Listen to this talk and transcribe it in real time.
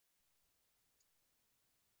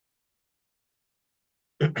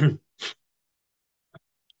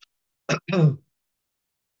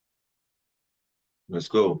Let's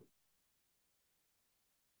go.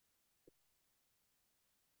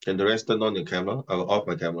 Can the rest turn on your camera? I'll off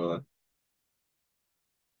my camera.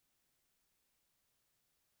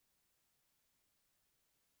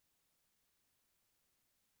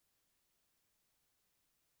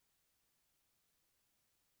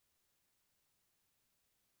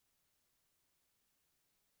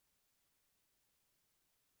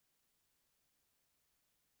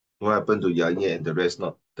 What happened to Yaya and the rest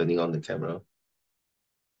not turning on the camera?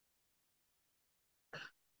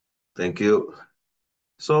 Thank you.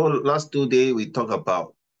 So last 2 days we talk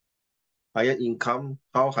about higher income,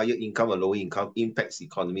 how higher income and lower income impacts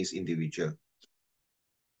economies individual.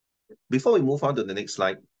 Before we move on to the next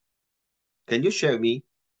slide, can you share with me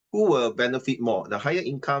who will benefit more, the higher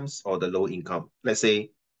incomes or the low income? Let's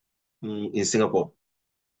say in Singapore.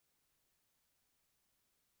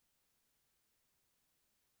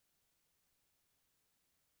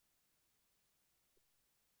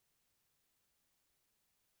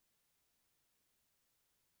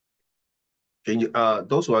 Can you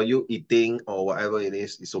those who are you eating or whatever it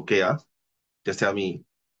is, it's okay. Just tell me.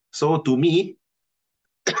 So to me,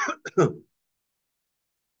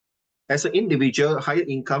 as an individual, higher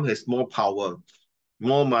income has more power,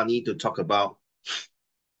 more money to talk about,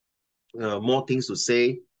 more things to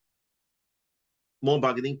say, more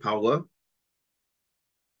bargaining power.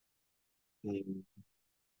 You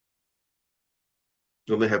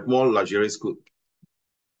may have more luxurious goods,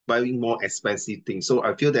 buying more expensive things. So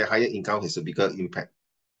I feel that higher income has a bigger impact.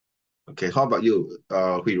 Okay, how about you,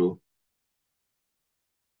 Hui Ru?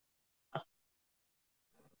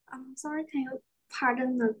 I'm sorry, can you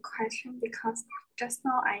pardon the question because just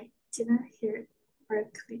now I didn't hear it very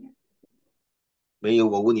clear. 没有，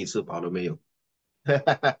我问你吃饱了没有？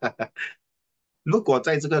如果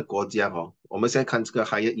在这个国家我们现在看这个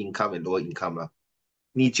higher income and lower income 了，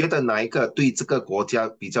你觉得哪一个对这个国家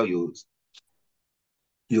比较有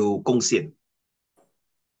贡献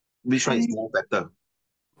？Which one is more better?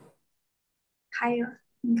 Higher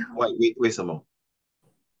income. Why? 为什么？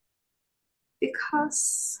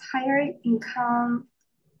 Because higher income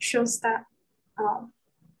shows that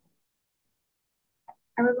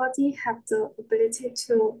everybody have the ability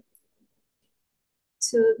to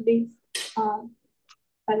live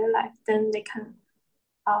better life, then they can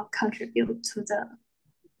contribute to the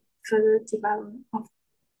further development of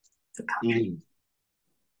the country.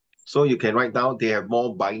 So you can write down they have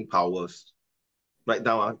more buying powers. Write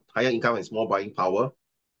down higher income has more buying power.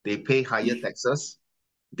 They pay higher taxes.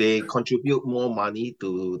 They contribute more money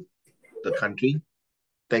to the country.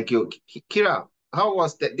 Thank you. Kira, how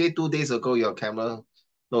was that day 2 days ago? Your camera,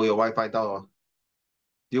 no, your Wi-Fi down.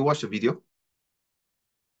 Do you watch the video?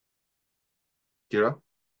 Kira?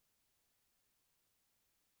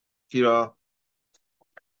 Kira?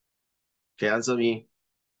 Can you answer me?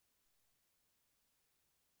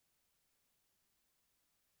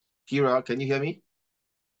 Kira, can you hear me?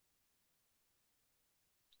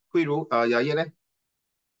 Hui Ru, Yaya 呢？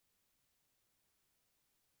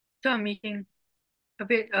 So I'm making a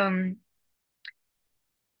bit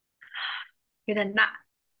有点大。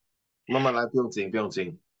慢慢来，不用紧，不用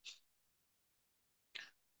紧。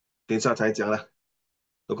等一下才讲了，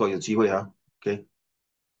如果有机会啊。Okay.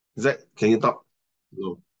 Zach, can you talk?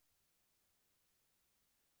 No.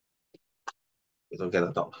 You don't get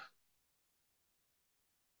to talk.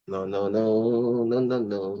 No, no, no, no, no,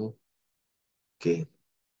 no. Okay.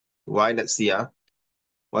 Why? Let's see.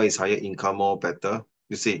 Why is higher income more better?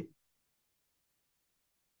 You see.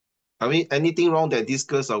 I mean, anything wrong that these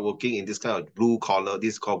girls are working in this kind of blue collar,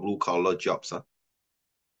 this is called blue collar jobs.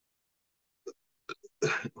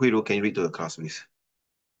 Hui Ru, can you read to the class, please?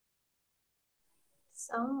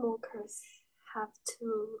 Some workers have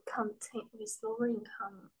to contend with lower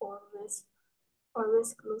income or risk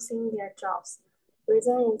losing their jobs.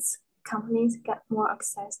 Reason is companies get more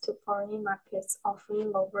access to foreign markets,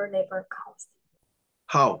 offering lower labor costs.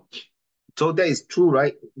 How? So that is true,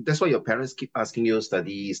 right? That's why your parents keep asking you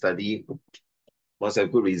study, must have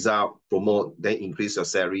good result, promote, then increase your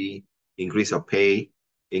salary, increase your pay,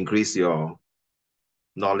 increase your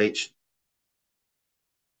knowledge.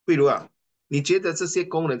 慧茹啊，你觉得这些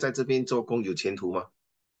工人在这边做工有前途吗？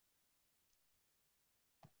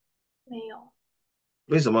没有。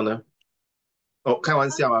为什么呢？哦，开玩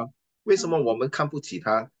笑啊，为什么我们看不起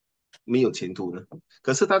他没有前途呢？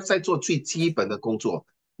可是他在做最基本的工作，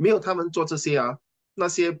没有他们做这些那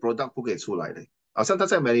些 product 不可以出来的。好像他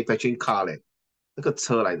在 manufacturing car 嘞，那个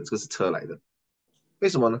车来的，这个是车来的，为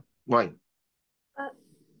什么呢？ Why？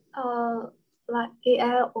 Like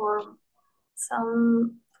AI or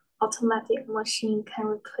some automatic machine can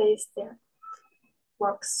replace their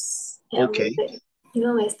works Okay.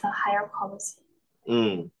 even with the higher quality.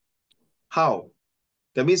 How?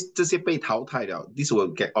 That means 这些被淘汰了 this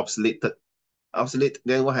will get obsoleted. Obsolete,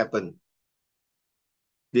 then what happened?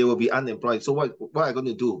 They will be unemployed. So what are you going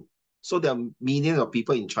to do? So there are millions of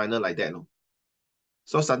people in China like that. No?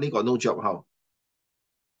 So suddenly got no job. How?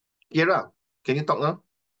 Kira, can you talk now?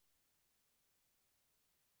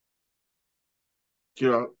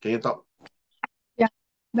 Kira, can you talk? Yeah,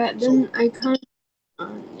 but then I can't.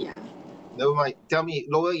 Yeah. Never mind. Tell me,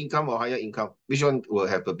 lower income or higher income? Which one will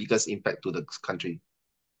have the biggest impact to the country?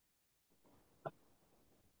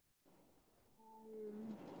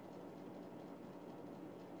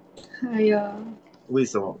 Higher. 为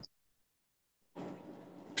什么？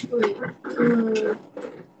 Wait.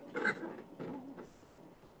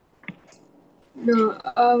 No.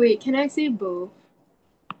 Wait. Can I say both?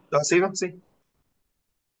 Say, say.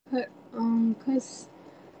 Cause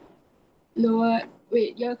lower.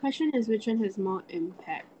 Wait. Your question is which one has more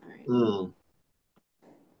impact, right? Low.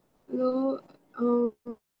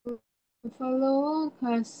 For lower,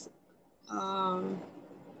 cause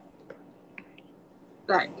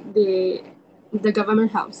like the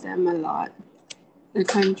government helps them a lot. The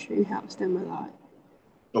country helps them a lot.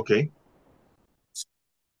 Okay.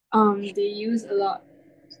 They use a lot.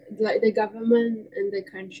 Like the government and the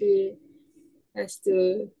country has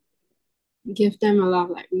to give them a lot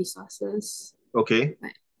of like resources, Okay.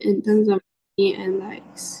 like in terms of money and like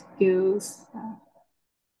skills.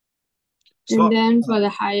 So, And then for the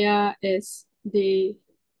higher is they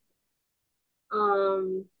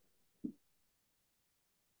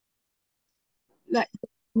like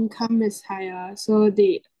income is higher, so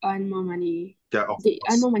they earn more money. yeah, of They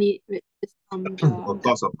earn course. more money from Of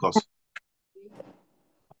course, of course.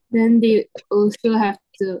 Then they also have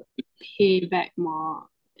to pay back more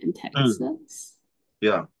in taxes.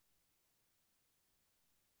 Yeah.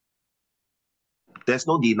 There's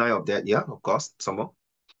no deny of that. Yeah, of course. Some more.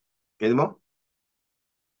 Any more?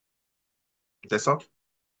 That's all.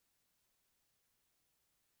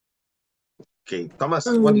 Okay, Thomas,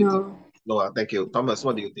 what do you think? No, thank you. Thomas,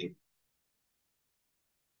 what do you think?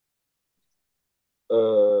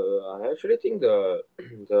 I actually think the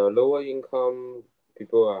the lower income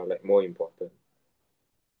people are like more important.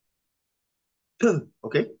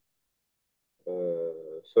 Okay.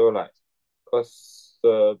 So like, cause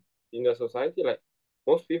in the society, like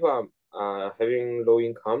most people are having low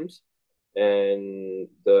incomes, and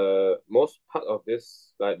the most part of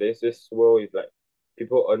this like this world is like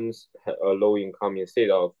people earns a low income instead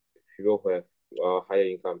of people who have higher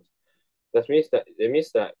incomes. That means that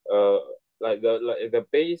the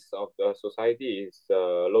base of the society is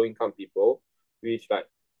low income people, which like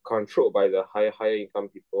controlled by the higher income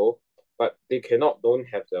people, but they cannot don't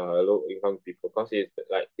have the low income people because it's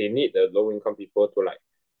like they need the low income people to like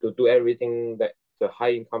to do everything that the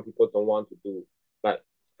high income people don't want to do. Like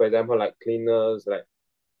for example, like cleaners, like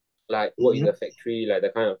work in the factory, like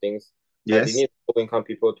that kind of things. Like they Yes. need low income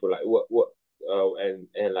people to like work and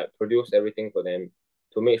like produce everything for them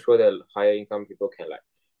to make sure that higher income people can like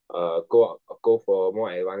go for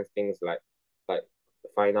more advanced things like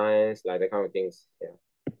finance, like that kind of things. Yeah.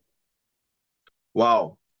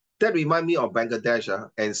 Wow. That reminds me of Bangladesh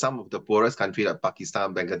and some of the poorest countries like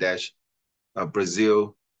Pakistan, Bangladesh,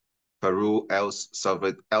 Brazil, Peru, El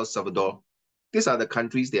Salvador. These are the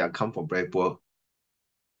countries they are come from very poor.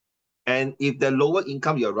 And if the lower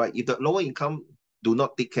income, you're right, if the lower income do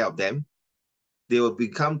not take care of them, they will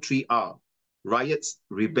become 3R, riots,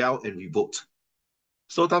 rebel, and revolt.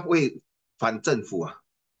 So that way, 反政府啊.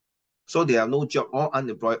 So they have no job, all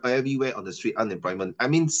unemployed, everywhere on the street, unemployment. I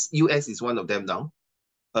mean, US is one of them now.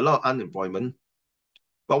 A lot of unemployment.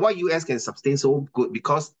 But why US can sustain so good?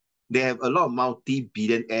 Because they have a lot of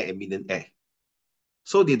multi-billionaire and millionaire.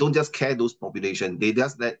 So they don't just care those population. They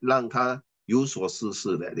just let 让他有所事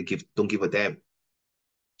事 that they don't give a damn.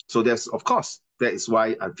 So that's, of course, that is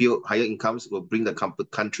why I feel higher incomes will bring the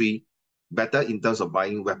country better in terms of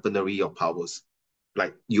buying weaponry or powers,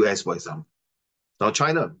 like US, for example. Now,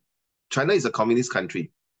 China is a communist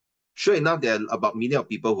country. Sure enough, there are about a million of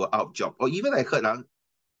people who are out of job. Or even I heard,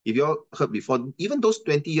 if you all heard before, even those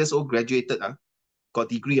 20 years old graduated, got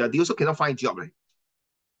degree, they also cannot find job, right?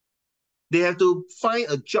 They have to find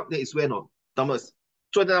a job that is where, no, Thomas,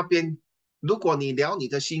 坐在那边，如果你聊你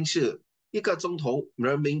的心事，1个钟头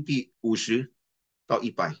人民币50到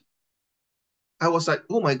100。I was like,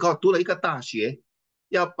 oh my god， 读了一个大学，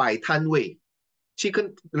要摆摊位，去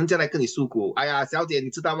跟人家来跟你诉苦。哎呀，小姐，你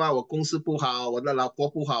知道吗？我公司不好，我的老婆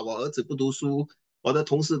不好，我儿子不读书，我的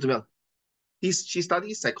同事怎么样？She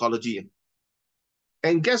studies psychology.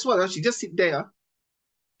 And guess what? She just sit there.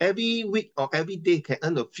 Every week or every day can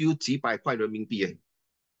earn a few 几百块人民币。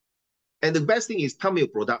And the best thing is 他没有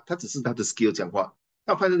product， 他只是他的 skill 讲话。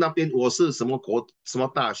他放在那边，我是什么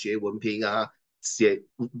大学文凭啊，写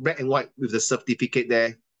black and white with the certificate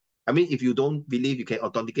there. I mean, if you don't believe, you can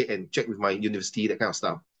authenticate and check with my university, that kind of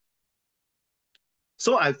stuff.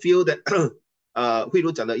 So I feel that 慧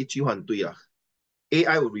茹讲的一句话很对啊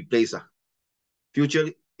 ，AI will replace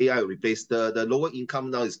future AI will replace the lower income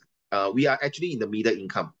now is we are actually in the middle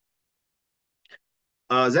income.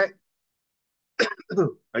 Zach,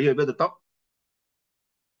 are you able to talk?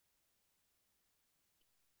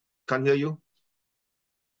 Can't hear you.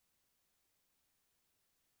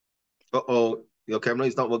 Uh-oh, your camera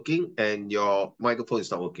is not working and your microphone is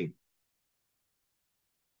not working.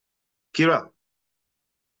 Kira.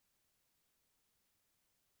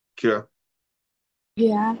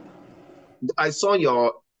 Yeah. I saw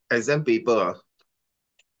your exam paper.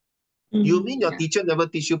 You mean your Yeah. teacher never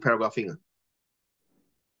teach you paragraphing?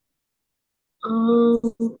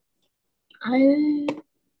 I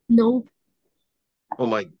no. Oh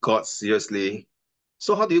my God, seriously.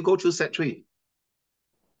 So how do you go through set 3?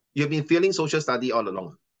 You've been failing social study all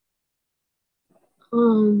along.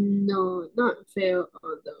 No, not fail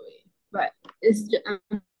all the way, but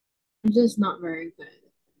I'm just not very good.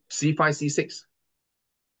 C5, C6.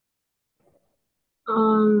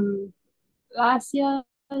 Last year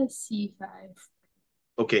C5.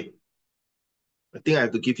 Okay. I think I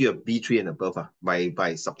have to give you a B3 and above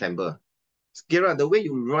by September. Kira, the way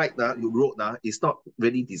you wrote is not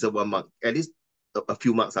really deserve 1 mark. At least a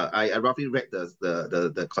few marks. I roughly read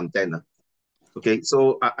the content. Okay,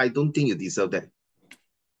 so I don't think you deserve that.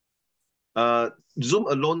 Zoom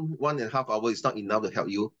alone 1.5 hours is not enough to help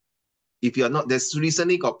you. If you're not, there's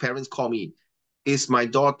recently got parents call me. Is my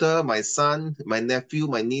daughter, my son, my nephew,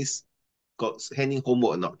 my niece got handing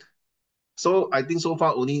homework or not? So I think so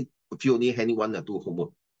far only a few only handing 1 or 2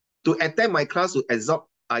 homework. To attend my class to absorb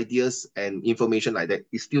ideas and information like that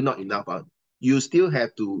is still not enough. You still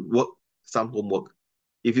have to work some homework.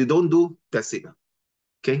 If you don't do, that's it.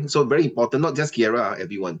 Okay, so very important, not just Kiara,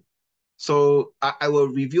 everyone. So I will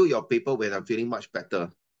review your paper when I'm feeling much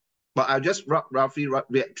better. But I just roughly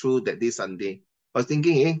read through that day Sunday. I was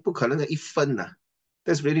thinking, 不可能的1分啊.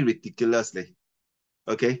 That's really ridiculous.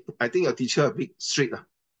 Okay, I think your teacher a bit strict.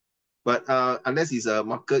 But unless it's a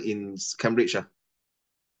marker in Cambridge.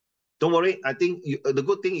 Don't worry, I think the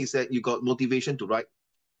good thing is that you got motivation to write.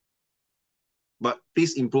 But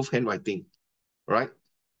please improve handwriting, right?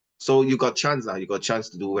 So you got chance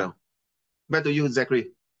to do well. Back to you,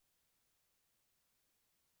 Zachary.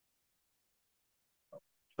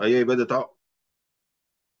 Are you able to talk?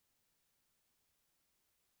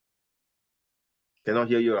 Cannot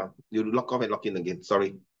hear you. You lock off and lock in again.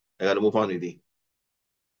 Sorry. I got to move on already.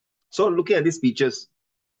 So looking at these pictures,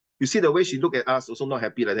 you see the way she look at us also not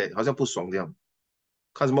happy like that. 好像不爽这样。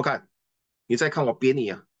看什么看？你在看我扁你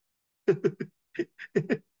啊？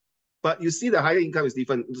 But you see the higher income is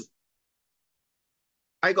different.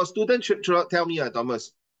 I got students tell me,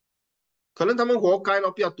 Thomas, 可能他们活该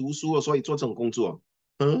咯，不要读书了，所以做这种工作。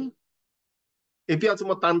你不要这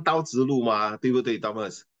么单刀直入嘛，对不对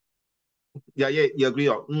 ，Thomas？ 也 agree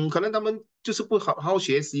哦，可能他们就是不好好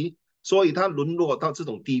学习，所以他沦落到这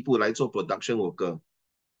种地步来做 production worker，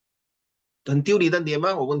很丢你的脸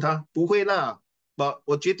吗？我问他，不会啦，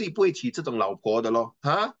我绝对不会娶这种老婆的咯，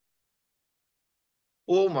哈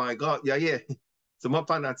 ？Oh my God，爷爷，怎么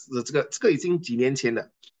办呢？这个已经几年前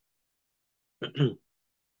了。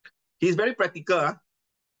He's very practical.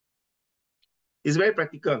 He's very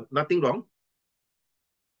practical. Nothing wrong.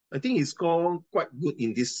 I think he scored quite good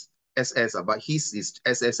in this SS, but his is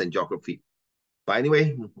SS and geography. But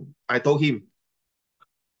anyway, I told him,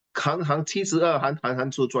 行行72行，行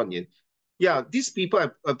行出状元. Yeah, these people,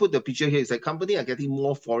 I put the picture here, is like company are getting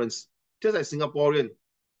more foreigners, just like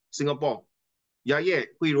Singapore. Yeah,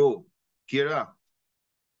 Hui Ro, Kira,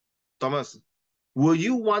 Thomas, will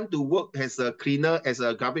you want to work as a cleaner, as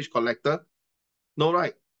a garbage collector? No,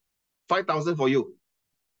 right? 5,000 for you.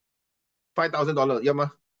 $5,000, 要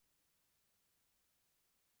吗？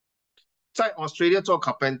在 Australia 做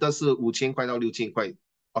carpenter 是5000块到6000块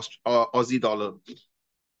Aussie dollar.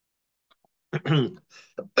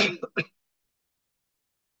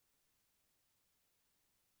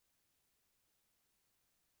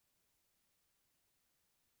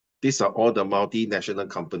 These are all the multinational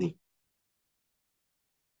company.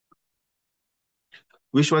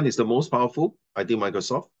 Which one is the most powerful? I think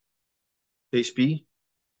Microsoft, HP.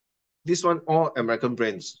 This one all American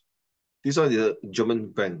brands. This one is a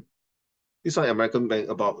German brand. This one American brand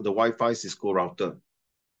about the Wi-Fi Cisco router.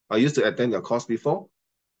 I used to attend your course before.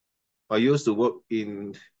 I used to work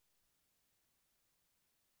in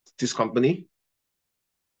this company,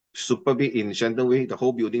 super big in Shenton Way. The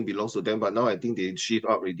whole building belongs to them, but now I think they shift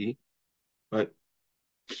out already, right?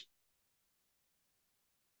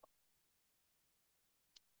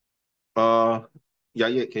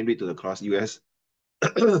 Yeah, can you read to the class, US?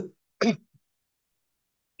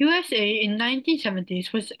 USA in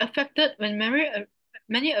 1970s was affected when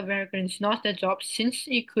many Americans lost their jobs since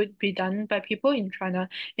it could be done by people in China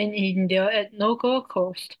and India at local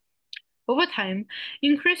cost. Over time,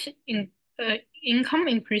 income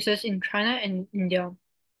increases in China and India.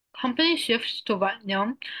 Companies shift to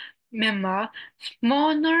Vietnam, Myanmar,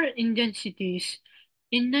 smaller Indian cities,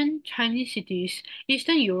 inland Chinese cities,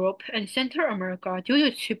 Eastern Europe, and Central America due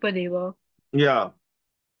to cheaper labor. Yeah,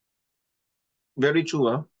 very true,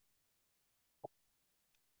 huh?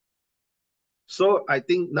 So I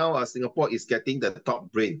think now Singapore is getting the top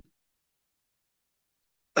brain.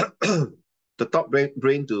 The top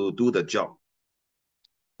brain to do the job.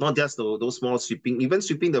 Not just those small sweeping, even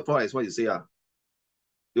sweeping the floor is what you say, it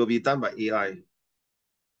will be done by AI.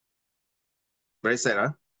 Very sad,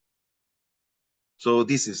 huh? So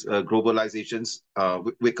this is globalization's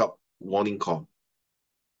wake up warning call.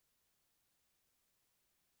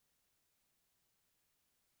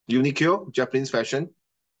 Uniqlo, Japanese fashion.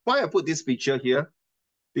 Why I put this picture here?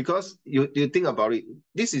 Because you think about it,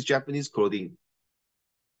 this is Japanese clothing.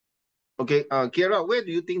 Okay, Kiera, where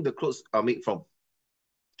do you think the clothes are made from?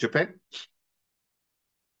 Japan?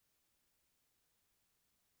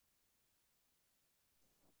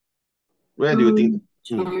 Where do you think?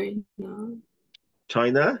 China.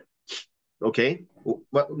 China? Okay.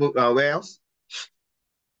 Where else?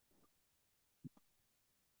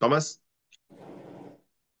 Thomas?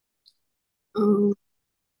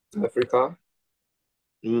 Africa.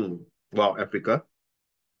 Wow, Africa.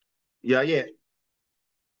 Yeah.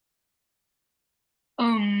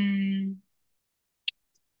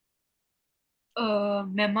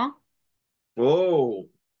 Myanmar. 哦，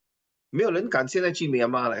没有人敢现在去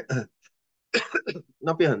缅甸嘞，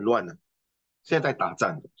那边很乱啊，现在在打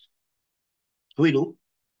仗。例如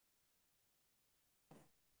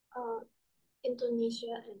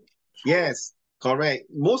Indonesia and Thailand. Yes, correct.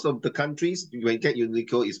 Most of the countries when you get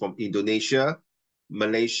Uniqlo is from Indonesia,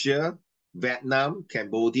 Malaysia, Vietnam,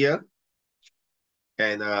 Cambodia,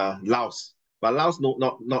 and Laos. But Laos, no,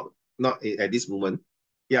 not at this moment.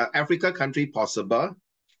 Yeah, Africa country possible.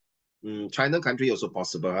 China country also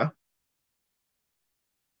possible. Huh?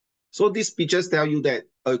 So these pictures tell you that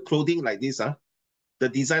clothing like this, the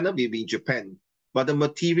designer may be in Japan, but the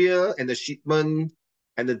material and the shipment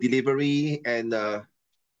and the delivery and the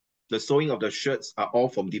sewing of the shirts are all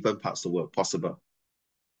from different parts of the world possible.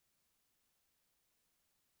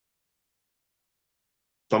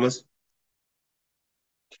 Thomas?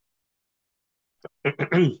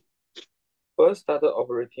 First started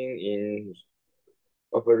operations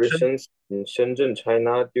in Shenzhen,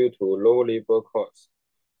 China due to low labor costs.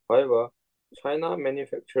 However, China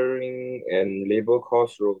manufacturing and labor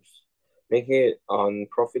costs rose, making it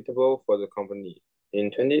unprofitable for the company.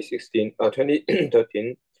 In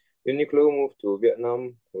 2013, Uniqlo moved to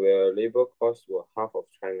Vietnam, where labor costs were half of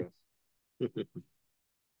China's.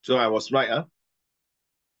 So I was right, huh?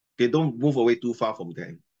 They don't move away too far from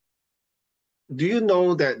there. Do you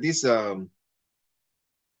know that this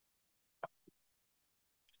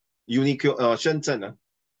Uniqlo, Shenzhen,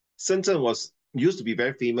 Shenzhen used to be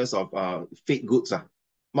very famous of fake goods,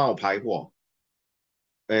 冒牌货,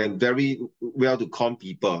 and very well to con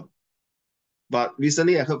people. But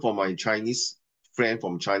recently I heard from my Chinese friend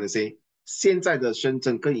from China say, 现在的深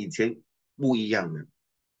圳跟以前不一样了，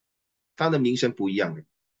它的名声不一样了。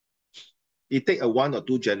It take a 1 or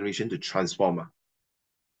 2 generation to transform.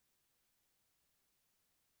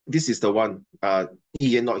 This is the one.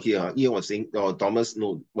 Ian not here. Ian was saying, Thomas,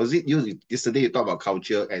 no. Was it you yesterday you talk about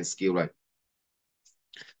culture and skill, right?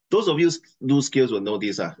 Those of you do skills will know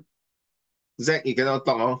this. Zach, you cannot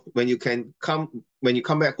talk. When you come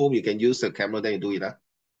back home, you can use the camera, then you do it.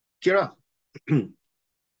 Kira.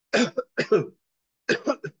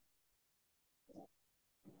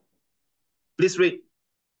 Please read.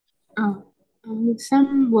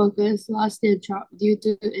 Some workers lost their job due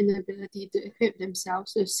to inability to equip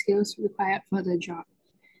themselves with skills required for the job.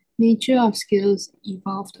 Nature of skills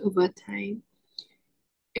evolved over time.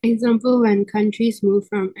 Example, when countries move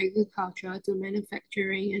from agriculture to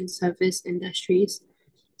manufacturing and service industries,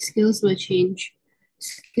 skills will change.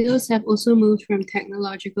 Skills have also moved from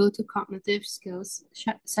technological to cognitive skills,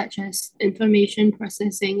 such as information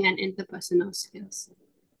processing and interpersonal skills.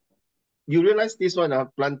 You realize this one,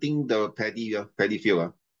 planting the paddy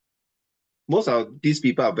field. Most of these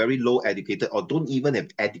people are very low educated or don't even have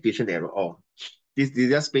education at all. They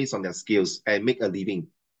just based on their skills and make a living.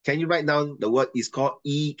 Can you write down the word? It's called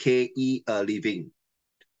EKE, a living.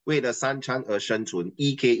 为了三餐而生存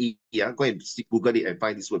EKE go and Google it and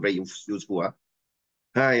find this word very useful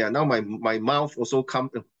now my mouth also come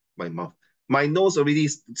my nose already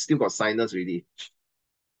still got sinus already,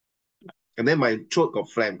 and then my throat got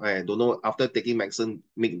phlegm. I don't know, after taking medicine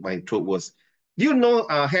make my throat worse. Do you know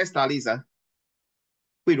hair stylist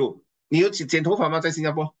慧茹，你有剪头发吗？在新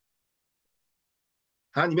加坡？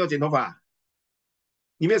你没有剪头发？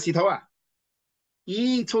你没有洗头啊？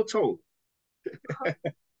咦，臭臭！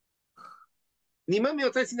你们没有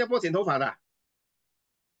在新加坡剪头发的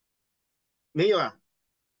没有啊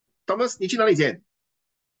？Thomas，你去哪里剪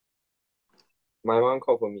My mom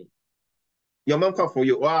called for me. ？Your mom called for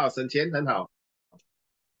you，哇，省钱很好。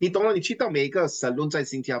你懂了？你去到每一个 salon 在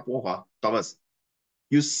新加坡，Thomas，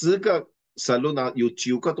有10个 salon 有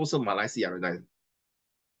9个都是马来西亚人来的，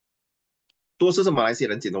多数是马来西亚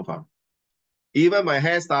人剪头发。Even my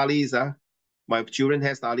hairstylist my children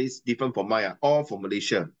hairstylist different from mine all from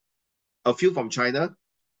Malaysia. A few from China.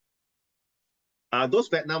 Those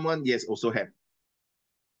Vietnam one, yes, also have.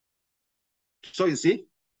 So you see,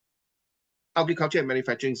 agriculture and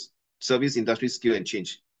manufacturing service industry skill and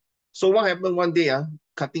change. So what happened one day,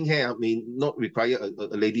 cutting hair may not require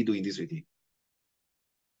a lady doing this already.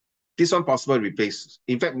 This one possible replace.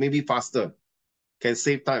 In fact, maybe faster, can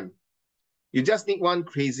save time. You just need one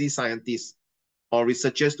crazy scientist or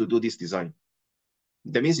researchers to do this design.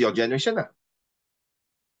 That means your generation.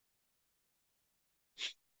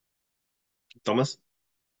 Thomas?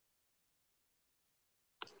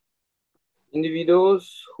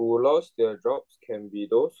 Individuals who lost their jobs can be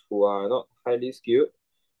those who are not highly skilled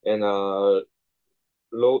and are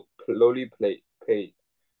lowly paid.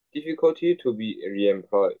 Difficulty to be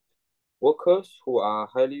re-employed. Workers who are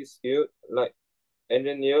highly skilled, like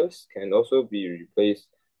engineers, can also be replaced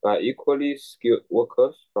by equally skilled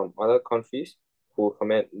workers from other countries who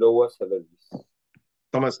command lower salaries.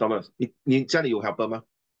 Thomas， 你家里有 helper 吗？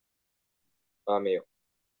没有。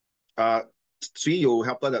谁有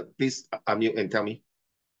helper 的 ？Please unmute and tell me。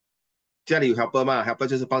家里有 helper 吗？helper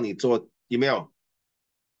就是帮你做，有没有？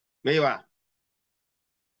没有啊。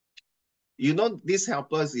You know, these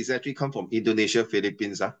helpers is actually come from Indonesia,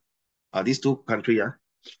 Philippines. These two countries.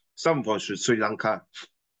 Some from Sri Lanka.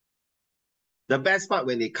 The best part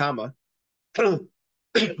when they come,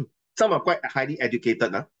 some are quite highly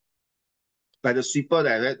educated. Like the sweeper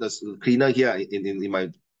that I had, the cleaner here in my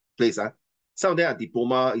place. Some of them are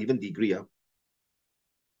diploma, even degree.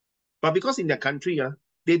 But because in their country,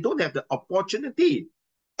 they don't have the opportunity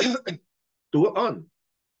to work on.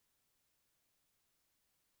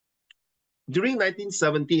 During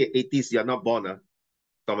 1970 and 80s, you're not born,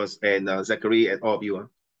 Thomas and Zachary and all of you.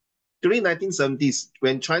 During 1970s,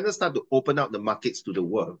 when China started to open up the markets to the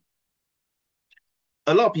world,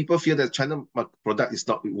 a lot of people feel that China product is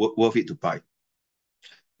not worth it to buy.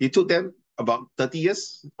 It took them about 30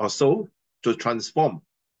 years or so to transform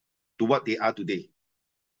to what they are today.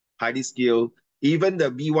 Highly skilled. Even the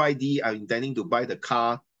BYD are intending to buy the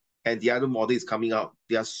car and the other model is coming out.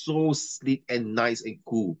 They are so sleek and nice and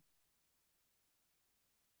cool.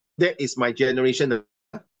 That is my generation,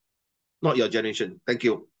 not your generation. Thank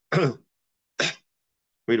you.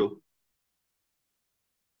 Rido.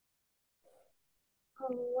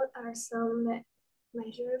 What are some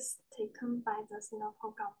measures taken by the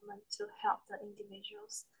Singapore government to help the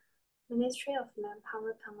individuals? Ministry of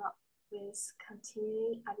Manpower come up with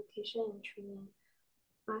continuing education and training,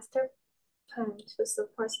 master plan to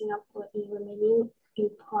support Singapore in remaining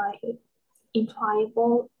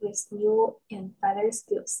employable with new and better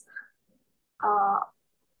skills.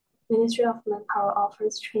 Ministry of Manpower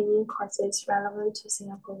offers training courses relevant to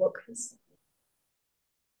Singapore workers.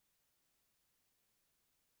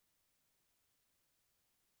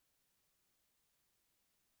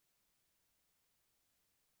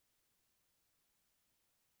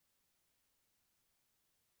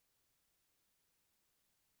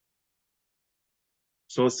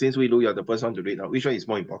 So since we know you're the first one to read out, which one is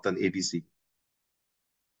more important, ABC?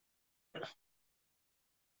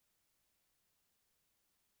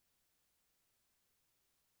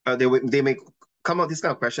 They may come out this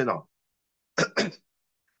kind of question now.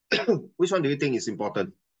 Which one do you think is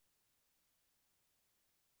important?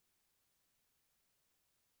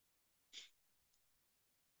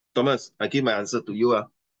 Thomas, I give my answer to you.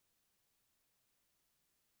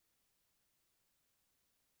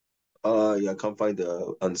 Yeah, I can't find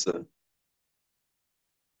the answer.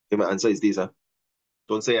 Okay, my answer is this.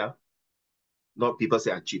 Don't say. Not people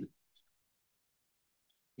say I cheat.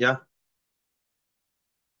 Yeah.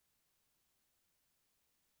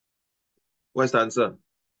 What's the answer?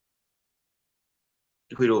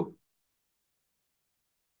 Hui Ru.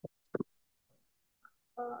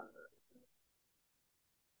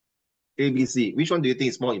 A, B, C. Which one do you think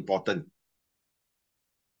is more important?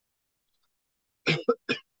 It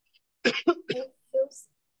feels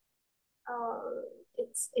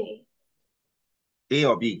it's A. A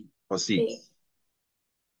or B or C? A.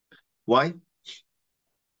 Why?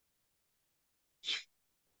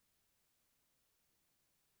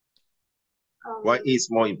 Why A is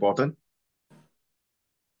more important?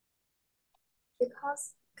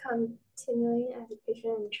 Because continuing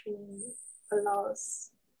education and training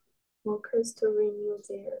allows workers to renew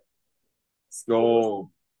their skills.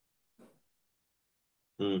 Oh.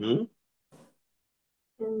 Mm-hmm.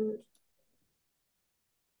 And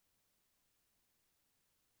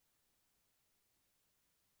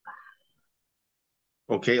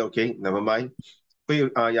Okay, never mind.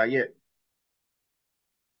 Yeah.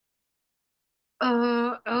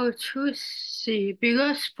 I'll choose C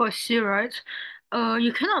because for C, right,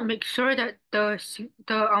 you cannot make sure that the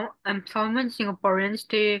employment Singaporeans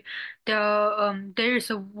there is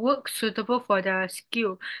a work suitable for their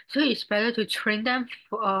skill, so it's better to train them,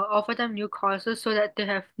 offer them new courses so that they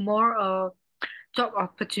have more job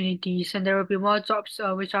opportunities and there will be more jobs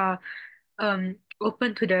which are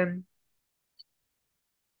open to them.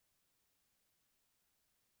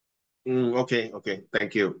 Okay.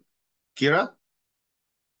 Thank you. Kira?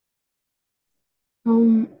 I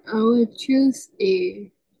would choose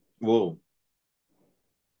A. Whoa.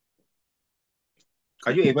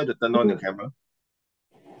 Are you able to turn on the camera?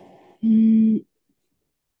 Mm,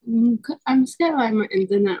 I'm scared like my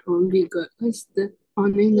internet won't be good because the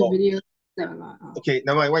owning the Oh. video is a lot. Okay,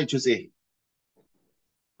 never mind. Why you choose A?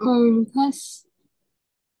 Because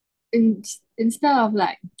instead of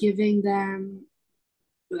like giving them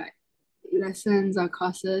like lessons or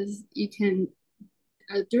courses, you can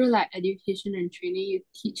through like education and training, you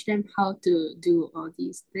teach them how to do all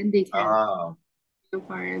these. Then they can Ah,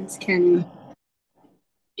 parents can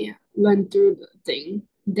learn through the thing.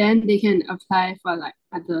 Then they can apply for like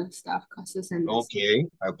other stuff, courses and lessons. okay.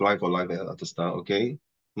 I apply for life at the start. Okay.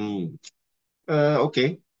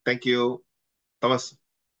 Okay. Thank you. Thomas,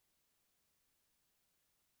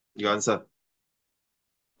 you answer.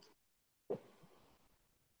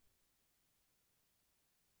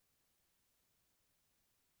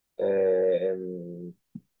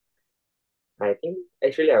 I think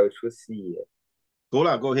actually I would choose C. Go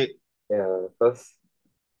ahead. Yeah, first,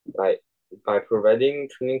 like by providing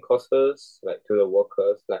training courses like to the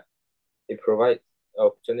workers, like it provides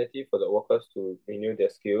opportunity for the workers to renew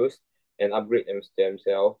their skills and upgrade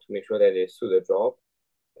themselves to make sure that they suit the job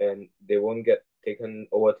and they won't get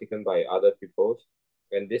overtaken by other people's.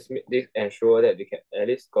 And this ensure that they can at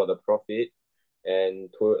least got a profit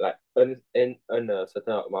and to like earn a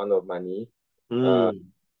certain amount of money.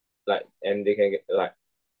 Like and they can get like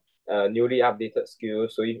newly updated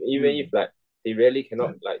skills. So even if like they really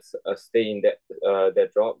cannot like stay in that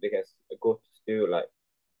job, they can go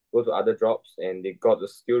to other jobs and they got the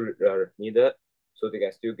skill needed, so they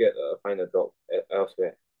can still find a job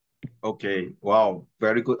elsewhere. Okay. Wow.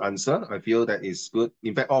 Very good answer. I feel that is good.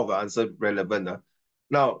 In fact, all of the answer relevant.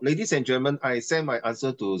 Now, ladies and gentlemen, I send my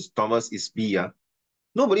answer to Thomas is B.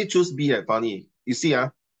 Nobody choose B. Funny. You see,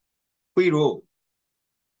 Hui Ru,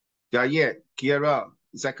 Jia, Kiera,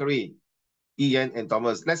 Zachary, Ian and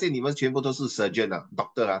Thomas. Let's say 你们全部都是 surgeon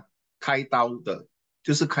doctor 开刀的，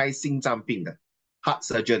就是开心脏病的 heart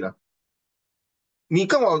surgeon 你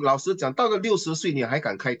跟我老实讲，到了60岁你还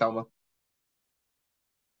敢开刀吗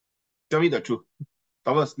？Tell me the truth.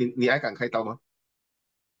 Thomas，你还敢开刀吗？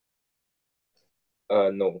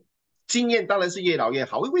 No. 经验当然是越老越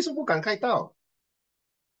好，为什么不敢开刀？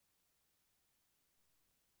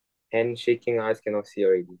 Handshaking eyes cannot see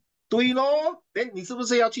already. 对咯，你是不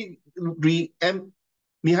是要去 re-m？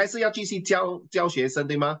 你还是要继续教学生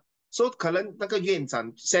对吗？所以可能那个院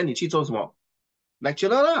长 send 你去做什么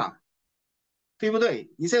lecturer 啦，对不对？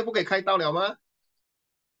你现在不可以开刀了吗？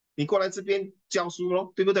你过来这边教书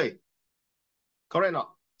咯，对不对 ？Correct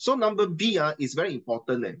not? So number B is very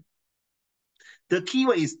important. The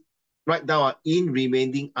keyword is right now in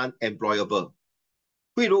remaining unemployable.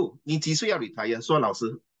 慧茹，你几岁要 retire？ 说老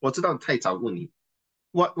师，我知道太早问你。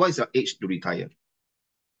What is your age to retire?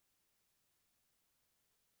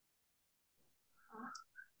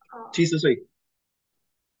 70岁。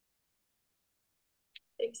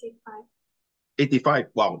85.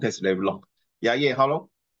 85. Wow, that's very long. Yeah, how long?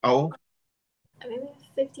 How old? Maybe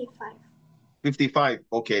 55. 55.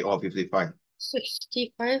 Okay, 55.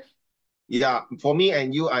 65. Yeah, for me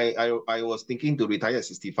and you, I was thinking to retire at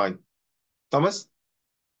 65. Thomas?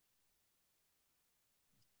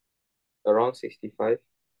 Around 65.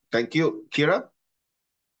 Thank you. Kira?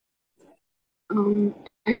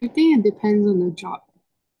 I think it depends on the job.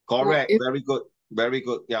 Correct. if Very good. Very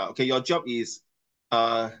good. Yeah. Okay. Your job is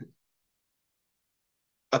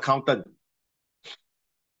accountant.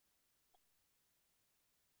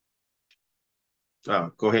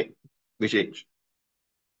 Go ahead. Which age?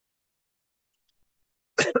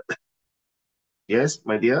 Yes,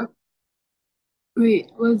 my dear.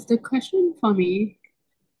 Wait, was the question for me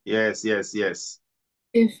Yes, yes, yes.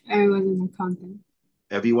 if I was an accountant?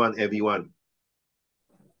 Everyone.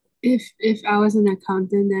 If I was an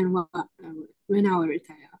accountant, then when I will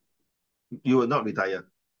retire? You will not retire.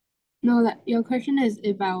 No, like your question is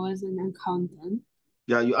if I was an accountant.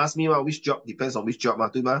 Yeah, you ask me which job depends on which job,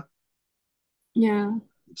 对吗? Yeah.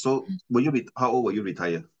 So how old will you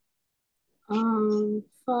retire?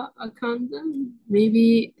 For accountant,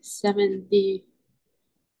 maybe 70.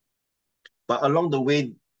 But along the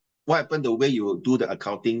way, what happened the way you do the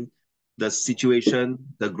accounting, the situation,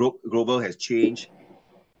 the global has changed,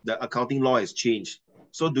 the accounting law has changed.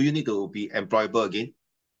 So do you need to be employable again?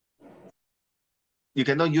 You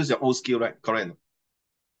cannot use your old skill, right? Correct.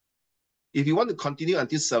 If you want to continue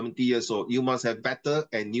until 70 years old, you must have better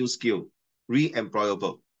and new skill,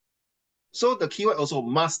 re-employable. So the keyword also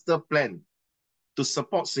master plan to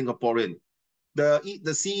support Singaporean. The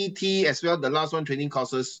CET as well, the last one training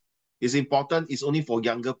courses is important, is only for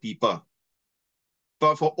younger people.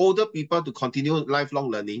 But for older people to continue lifelong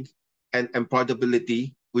learning and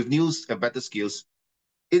employability with new and better skills,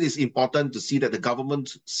 it is important to see that the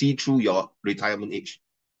government see through your retirement age.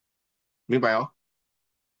 明白哦？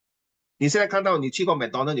你现在看到你去过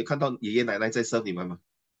McDonald， 你看到爷爷奶奶在 serve 你们吗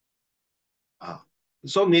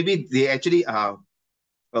？So maybe they actually are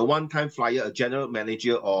a one-time flyer, a general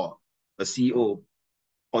manager, or a CEO,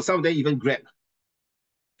 or some of them even Grab.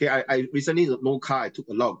 Okay, I recently no car, I took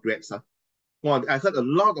a lot of Grabs. Well, I heard a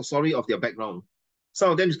lot of story of their background.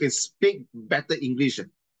 Some of them can speak better English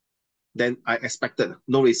than I expected.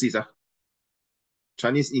 No racist.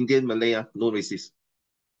 Chinese, Indian, Malay, no racist.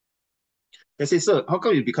 They say, sir, how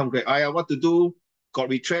come you become Grab? What to do? Got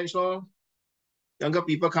retrenched, lor. Younger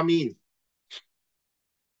people come in.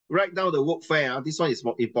 Write down the work fare. This one is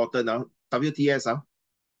more important. WTS.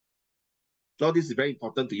 So this is very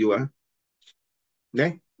important to you.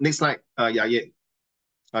 Okay? Next slide. Yeah.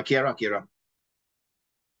 Kiara.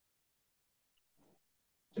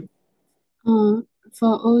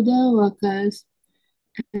 For older workers,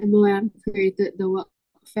 MOM created the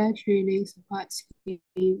Workfare Training Support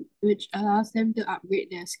Scheme, which allows them to upgrade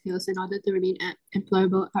their skills in order to remain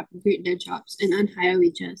employable, upgrade their jobs, and earn higher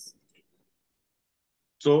wages.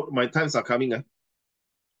 So my times are coming.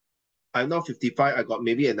 I'm now 55. I got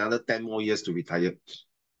maybe another 10 more years to retire.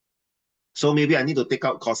 So maybe I need to take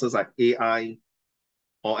out courses like AI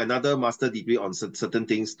or another master degree on certain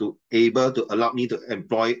things to able to allow me to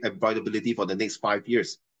employability for the next 5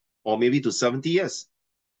 years or maybe to 70 years.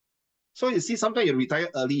 So you see, sometimes you retire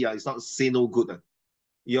early, it's not say no good.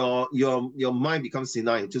 Your mind becomes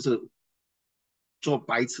senile, 就是做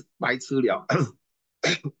白痴了。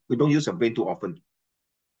We don't use your brain too often.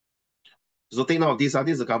 So take note of this.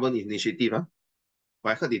 This is a government initiative. But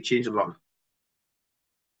I heard they changed a lot.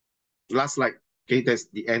 Last slide. Okay, that's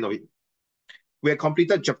the end of it. We have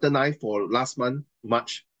completed chapter 9 for last month,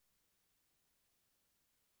 March.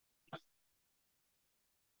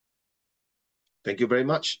 Thank you very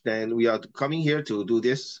much. Then we are coming here to do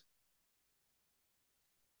this.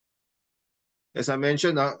 As I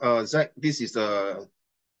mentioned, Zach, this is a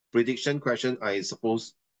prediction question. I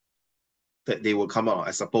suppose that they will come out,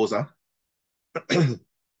 I suppose.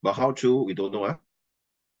 But how true, we don't know.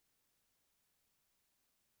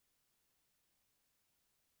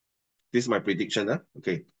 This is my prediction.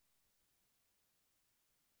 Okay.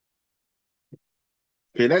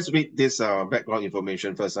 Okay, let's read this background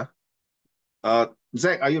information first.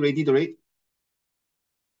 Zach, are you ready to read?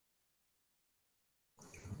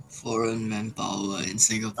 Foreign manpower in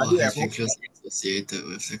Singapore has been closely associated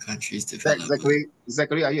with the country's development.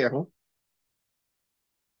 Zachary, are you at home?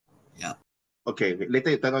 Yeah. Okay,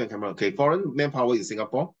 later you turn on your camera. Okay, foreign manpower in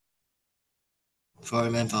Singapore.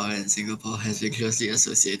 Foreign manpower in Singapore has been closely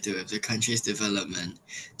associated with the country's development.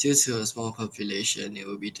 Due to a small population, it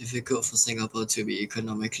will be difficult for Singapore to be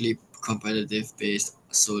economically competitive based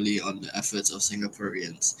solely on the efforts of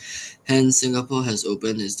Singaporeans. Hence, Singapore has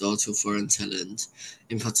opened its door to foreign talent,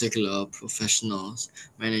 in particular professionals,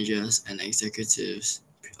 managers, and executives,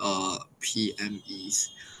 or PMEs.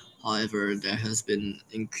 However, there has been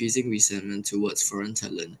increasing resentment towards foreign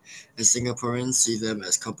talent, as Singaporeans see them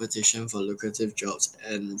as competition for lucrative jobs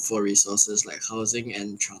and for resources like housing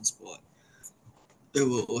and transport. There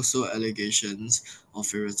were also allegations of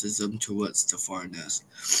favoritism towards the foreigners,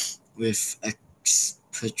 with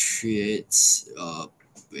expatriates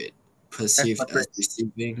perceived as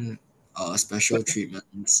receiving special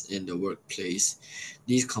treatments in the workplace.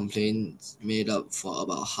 These complaints made up for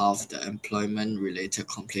about half the employment-related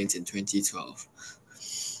complaints in 2012.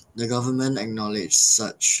 The government acknowledged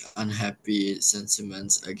such unhappy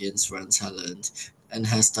sentiments against foreign talent and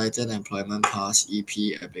has tightened employment pass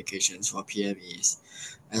EP applications for PMEs.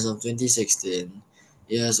 As of 2016,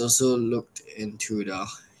 it has also looked into the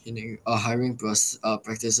hiring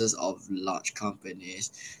practices of large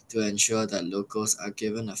companies to ensure that locals are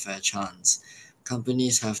given a fair chance.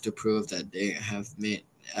 Companies have to prove that they have made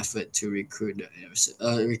effort to recruit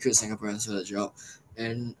Singaporeans for the job,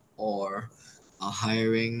 and or are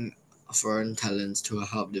hiring foreign talents to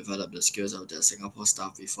help develop the skills of their Singapore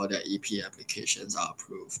staff before their EP applications are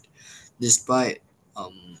approved. Despite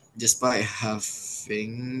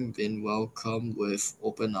having been welcomed with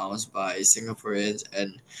open arms by Singaporeans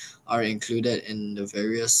and are included in the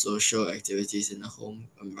various social activities in the home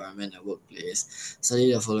environment and workplace,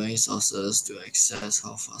 study the following sources to assess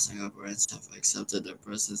how far Singaporeans have accepted the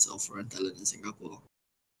presence of foreign talent in Singapore.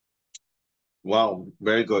 Wow,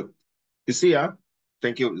 very good. You see,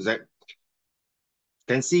 thank you, Zach.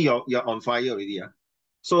 Can see you're on fire already.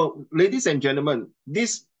 So, ladies and gentlemen,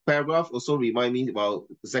 this paragraph also remind me about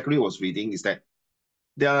Zachary was reading is that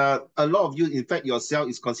there are a lot of you, in fact, yourself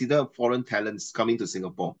is considered foreign talents coming to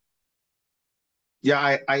Singapore.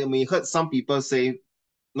 Yeah, I may heard some people say,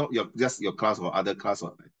 not just your class or other class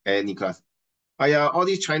or any class. Yeah, all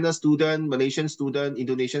these China student, Malaysian student,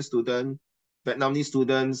 Indonesian student, Vietnamese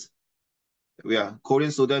students,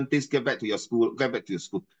 Korean student, please get back to your school, get back to your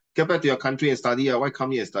school, get back to your country and study. Why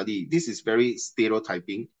come here and study? This is very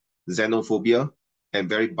stereotyping, xenophobia, and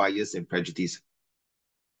very biased and prejudice.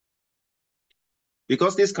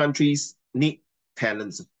 Because these countries need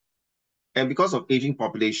talents. And because of aging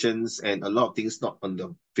populations and a lot of things not on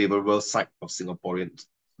the favorable side of Singaporean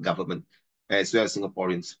government, as well as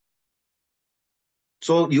Singaporeans.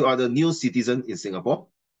 So you are the new citizen in Singapore.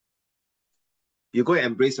 You go and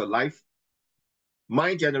embrace your life.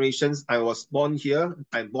 My generations, I was born here.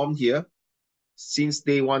 I'm born here since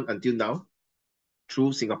day one until now,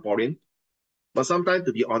 true Singaporean. But sometimes,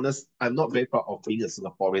 to be honest, I'm not very proud of being a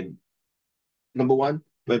Singaporean. Number one,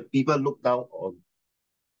 when people look down on,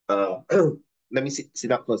 let me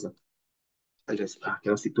sit up first. I just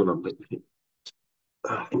cannot sit too long.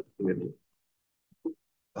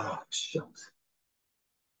 Shucks.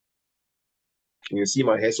 You see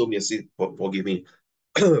my hair so messy, forgive me.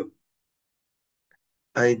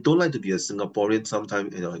 I don't like to be a Singaporean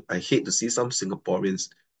sometimes. I hate to see some Singaporeans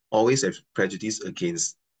always have prejudice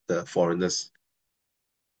against the foreigners,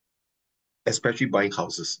 especially buying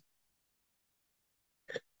houses.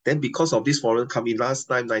 Then because of this foreign coming last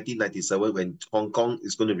time, 1997, when Hong Kong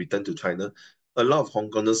is going to return to China, a lot of Hong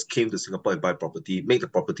Kongers came to Singapore and buy property, make the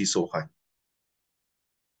property so high.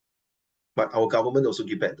 But our government also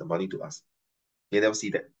give back the money to us. They never see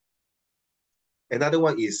that. Another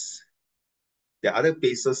one is there are other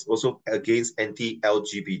cases also against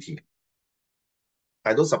anti-LGBT.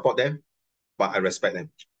 I don't support them, but I respect them.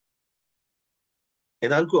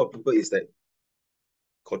 Another group of people is that,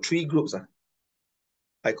 got three groups.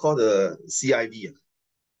 I call the CIV,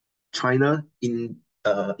 China,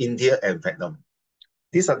 India, and Vietnam.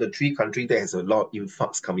 These are the three countries that has a lot of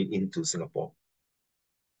influx coming into Singapore.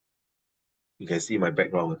 You can see my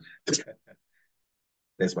background.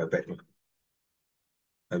 That's my background.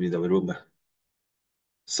 I'm in the room.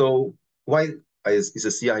 So why is a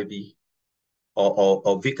CIV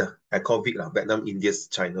or VIC? I call VIC, Vietnam, India,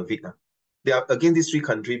 China, VIC. They are against these three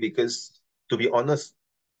countries because, to be honest,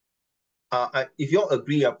 if you all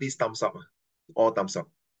agree, please thumbs up. All thumbs up.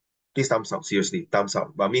 Please thumbs up, seriously, thumbs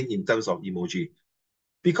up. But I mean in terms of emoji.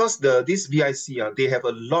 Because this VIC, they have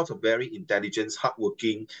a lot of very intelligent,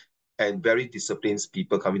 hardworking, and very disciplined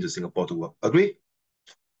people coming to Singapore to work. Agree?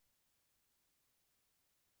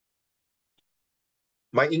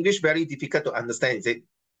 My English very difficult to understand, is it?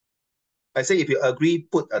 I say if you agree,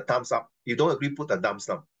 put a thumbs up. You don't agree, put a thumbs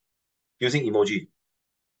down. Using emoji.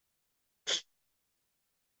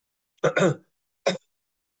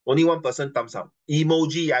 Only one person thumbs up.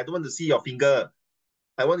 Emoji, I don't want to see your finger.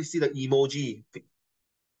 I want to see the emoji.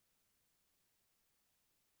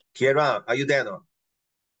 Kiera, are you there or not?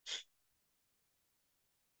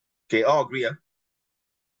 Okay, all agree.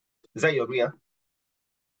 Is that you agree?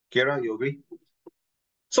 Kiera, you agree?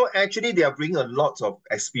 So actually, they are bringing a lot of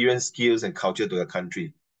experience, skills, and culture to the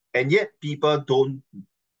country. And yet, people don't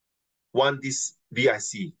want this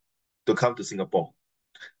VIC to come to Singapore.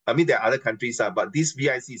 I mean, there are other countries, but this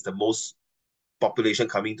VIC is the most population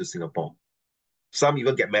coming to Singapore. Some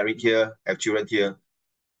even get married here, have children here.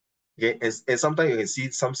 Okay, and sometimes you can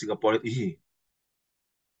see some Singaporean, 咦，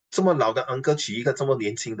这么老的 uncle 娶一个这么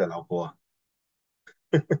年轻的老婆啊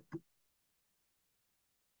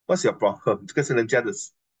？What's your problem？ 这个是人家的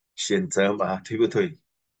选择嘛，对不对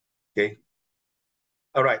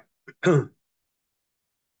？Okay，all right.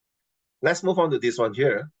 Let's move on to this one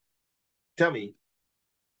here. Tell me,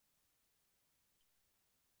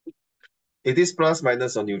 is this plus,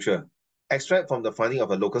 minus, or neutral? Extract from the finding of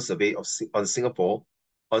a local survey on Singapore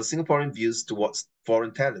on Singaporean views towards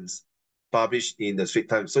foreign talents published in the Straits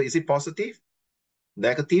Times. So is it positive,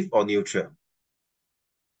 negative, or neutral?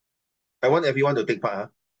 I want everyone to take part. Huh?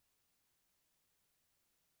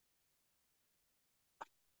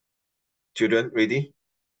 Children, ready?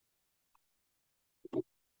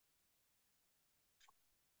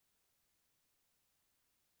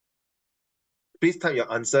 Please type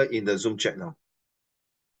your answer in the Zoom chat now.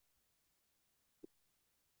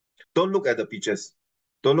 Don't look at the pictures.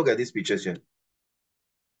 Don't look at these pictures here.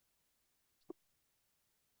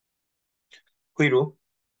 Hui Ru?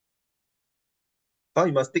 Oh,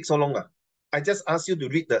 you must take so long. I just asked you to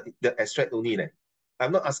read the extract only.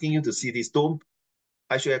 I'm not asking you to see this. Don't.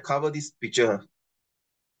 I should have covered this picture.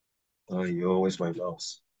 Oh, where's my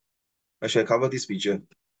mouse? I should have covered this picture.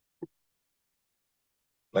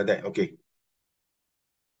 Like that, okay.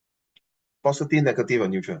 Positive, negative, or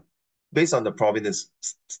neutral? Based on the provenance.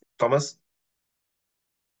 Thomas?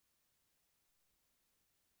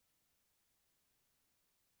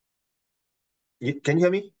 Can you hear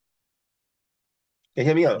me? Can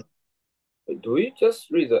you hear me? Do we just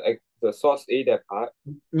read the source A, that part?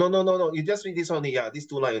 No. You just read this only. Yeah, these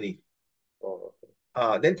two lines only. Oh,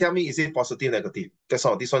 okay. Then tell me, is it positive, negative? That's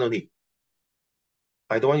all. This one only.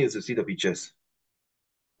 I don't want you to see the pictures.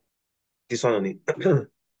 This one only.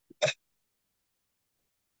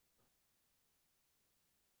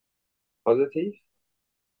 Positive?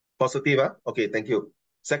 Positive, huh? Okay, thank you.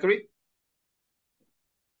 Zachary?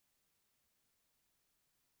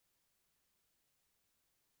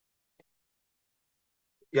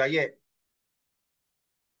 Yeah.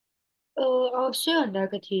 I'll say a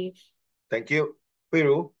negative. Thank you. Hui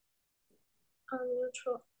Ru?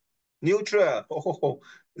 Neutral. Neutral. Oh.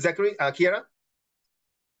 Zachary, Kiara?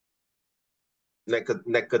 Negative.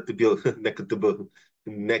 Negative.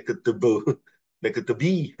 Negative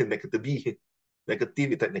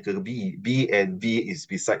is like negative B. B and B is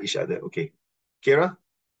beside each other. Okay. Kiara?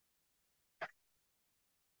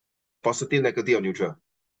 Positive, negative, or neutral?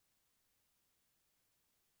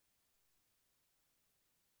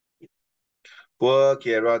 Poor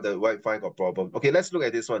Kiara, the Wi-Fi got problem. Okay, let's look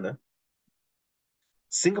at this one.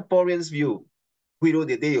 Singaporeans view. 慧茹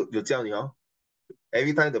they 有叫你哦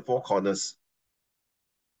every time the four corners.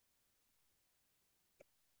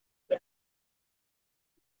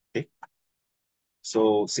 Okay.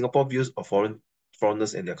 So Singapore views of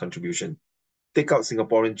foreigners and their contribution. Take out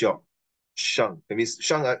Singaporean job. Shun. That means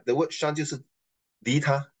shun, the word shun 就是离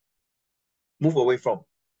他 move away from.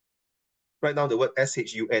 Right now the word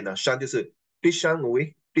shun shun 就是 please shun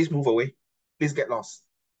away, please move away, please get lost.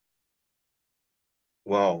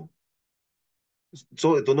 Wow.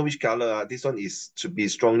 So I don't know which color. This one should be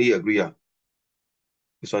strongly agree.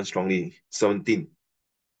 This one strongly. 17.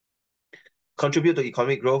 Contribute to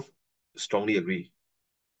economic growth. Strongly agree.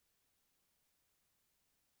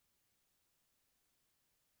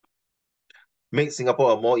 Make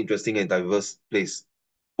Singapore a more interesting and diverse place.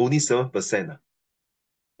 Only 7%.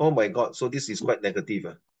 Oh my God. So this is quite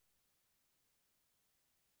negative.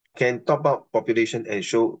 Can top up population and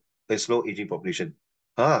show a slow aging population.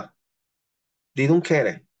 They don't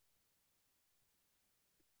care.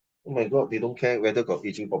 Oh my God. They don't care whether got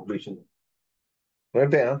aging population. Very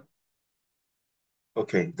bad.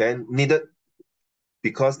 Okay. Then needed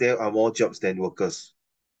because there are more jobs than workers.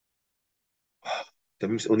 That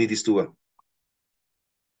means only these two.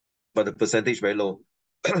 But the percentage very low.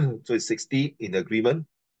 So it's 60 in the agreement.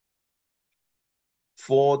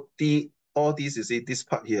 40, all these, you see, this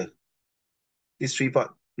part here. This three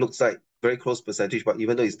part looks like very close percentage, but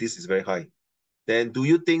even though this is very high. Then do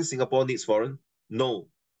you think Singapore needs foreign? No,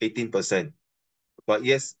 18%. But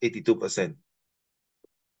yes, 82%.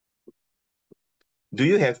 Do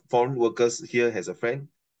you have foreign workers here as a friend?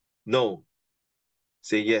 No.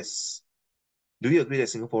 Say yes. Do you agree that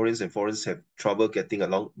Singaporeans and foreigners have trouble getting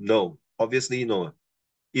along? No. Obviously no.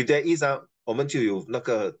 If there is 我们就有那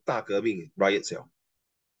个大革命 riots 了。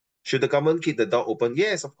Should the government keep the door open?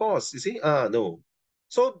 Yes, of course. You see? No.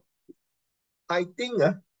 So I think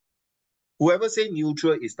whoever say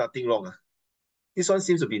neutral is nothing wrong. This one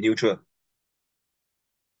seems to be neutral.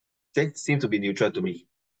 Okay, seems to be neutral to me.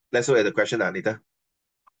 Let's look at the question later.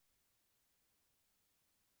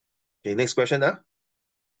 Okay, next question.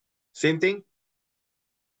 Same thing.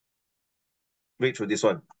 Read through this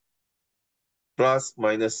one. Plus,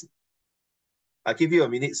 minus. I give you a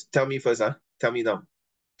minute. Tell me first. Tell me now.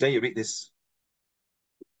 Then you read this.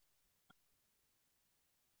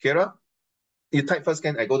 Kira, you type first,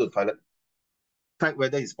 can I go to the toilet? Type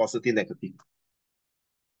whether it's positive, negative.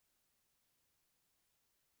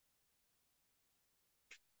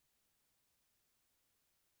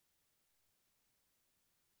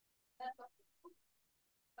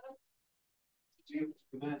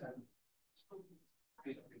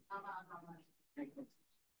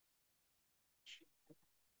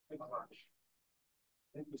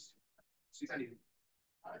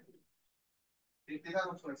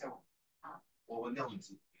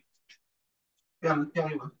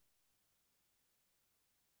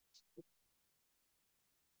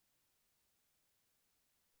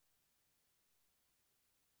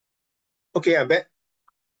 Okay, I'm back.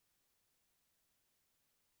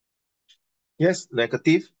 Yes,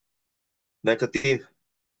 negative. Negative.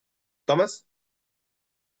 Thomas?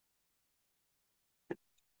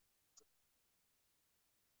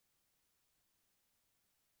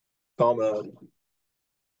 Thomas.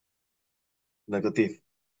 Negative.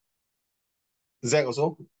 Zach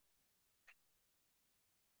also?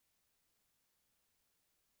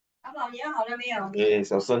 哎，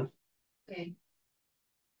小声。Okay.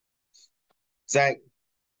 Zach.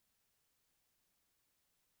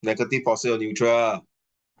 Negative, positive, or neutral?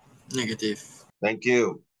 Negative. Thank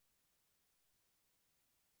you.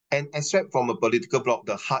 An extract from a political blog,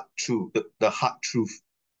 The Hard Truth,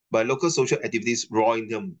 by local social activist Roy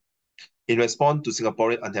Nam, in response to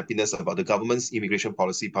Singaporean unhappiness about the government's immigration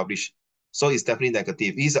policy published. So it's definitely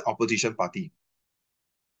negative. He's an opposition party.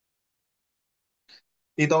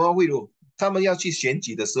 你懂吗，慧茹？他们要去选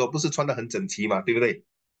举的时候，不是穿得很整齐嘛，对不对？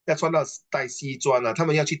要穿到带西装啊。他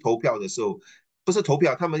们要去投票的时候，不是投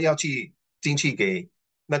票，他们要去进去给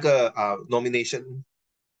那个nomination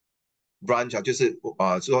branch 啊，就是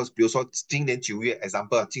说，比如说今年9月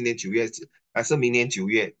 ，example，今年9月还是明年9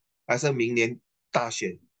月，还是明年大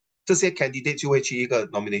选，这些 candidate 就会去一个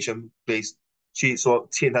nomination place 去说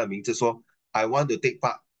签他的名字，说 I want to take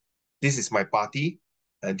part. This is my party,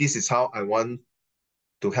 and this is how I want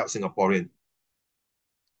to help Singaporean.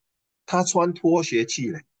 他穿拖鞋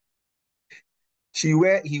去嘞。he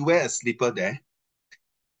wear a slipper there,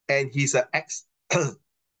 and he's an ex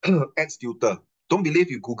ex tutor. Don't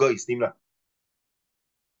believe you Google his name lah.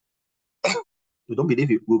 You don't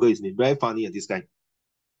believe you Google his name. Very funny, this guy.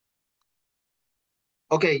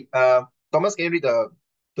 Okay, Thomas, can you read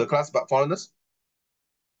the class about foreigners?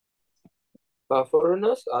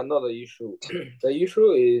 Foreigners are not the issue. The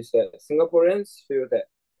issue is that Singaporeans feel that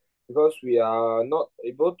because we are not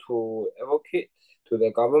able to advocate to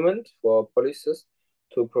the government for policies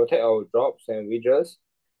to protect our jobs and wages,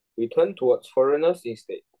 we turn towards foreigners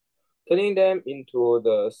instead, turning them into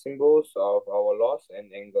the symbols of our loss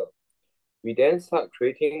and anger. We then start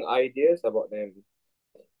creating ideas about them,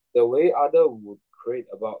 the way others would create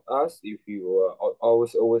about us if we were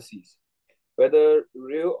always overseas, whether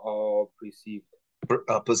real or perceived.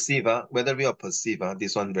 Perceive, whether real or perceive,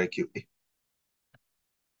 this one very cute.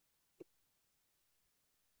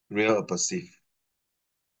 Real or perceive.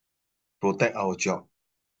 Protect our job.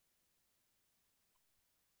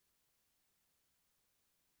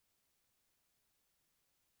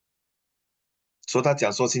 So 他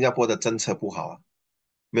讲说新加坡的政策不好啊，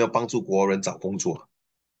没有帮助国人找工作，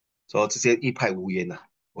所以这些一派无言呐、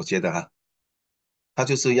我觉得他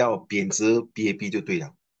就是要贬值 BAB 就对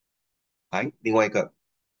了。来，另外一个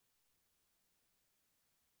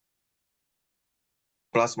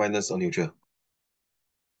plus minus or neutral.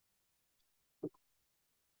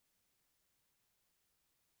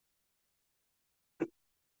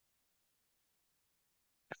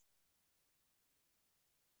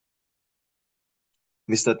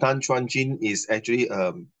 Mr. Tan Chuan Jin is actually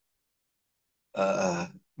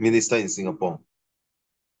minister in Singapore.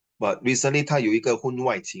 But recently 他有一个婚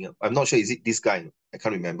外情 I'm not sure is it this guy, I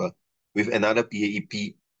can't remember, with another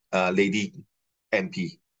PAEP lady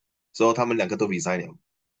MP. So 他们两个都 resign 了。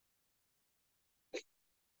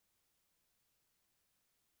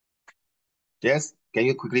Yes, can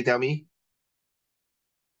you quickly tell me?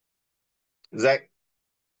 Zach?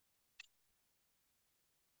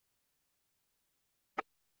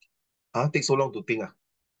 Take so long to think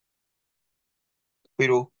慧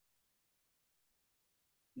茹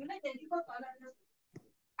Neutral.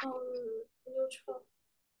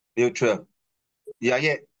 neutral.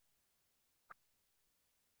 Yeah.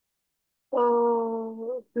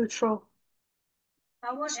 Neutral.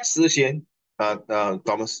 Sixian,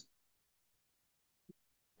 Thomas.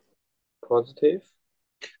 Positive.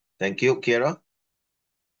 Thank you. Kira?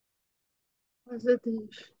 Positive.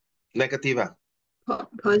 Negative.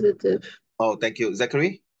 Positive. Oh, thank you.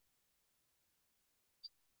 Zachary?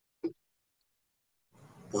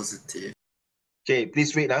 Positive. Okay,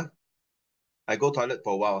 please read. I go toilet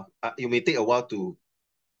for a while. You may take a while to...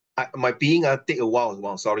 my peeing take a while.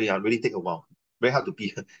 Wow, sorry, really take a while. Very hard to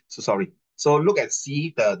pee. So sorry. So look at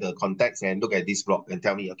C, the context, and look at this block and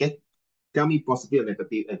tell me, okay? Tell me positive or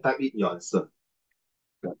negative and type it in your answer.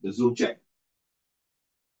 The Zoom chat.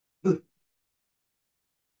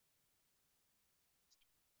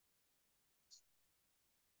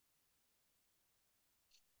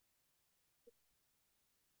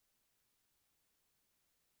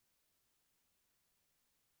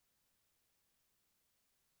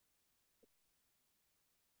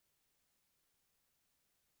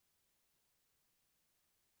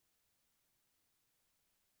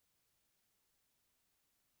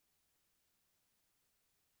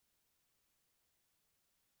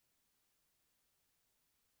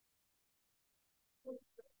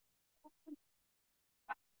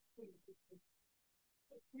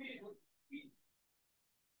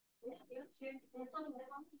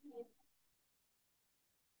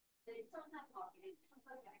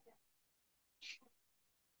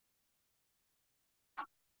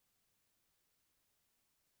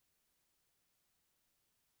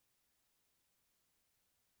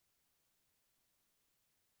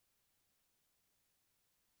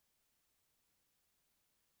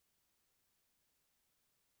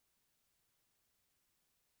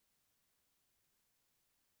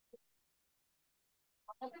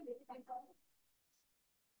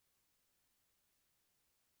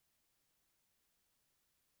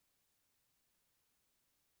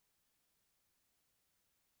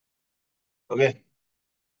 Okay.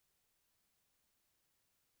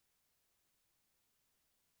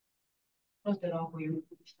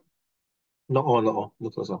 Not all, not all.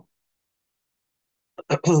 Look also.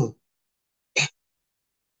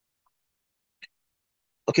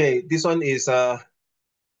 Okay, this one is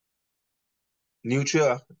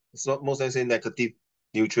neutral. It's not most times say negative,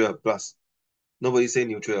 neutral, plus. Nobody say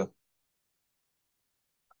neutral.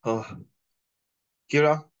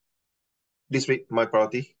 Kira, this week, my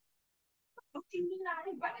priority.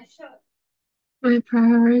 My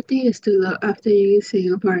priority is to look after you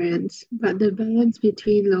Singaporeans, but the balance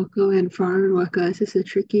between local and foreign workers is a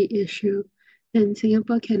tricky issue, and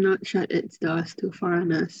Singapore cannot shut its doors to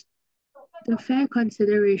foreigners. The Fair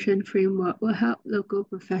Consideration Framework will help local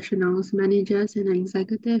professionals, managers, and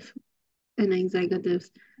executives.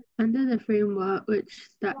 Under the framework, which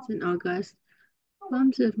starts in August,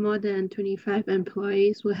 firms with more than 25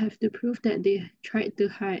 employees will have to prove that they tried to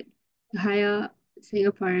hire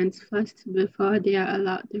Singaporeans first before they are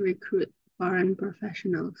allowed to recruit foreign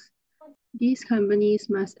professionals. These companies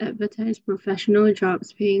must advertise professional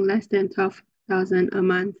jobs paying less than 12,000 a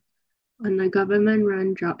month on a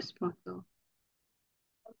government-run jobs portal.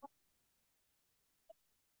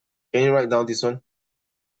 Can you write down this one?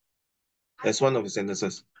 As one of the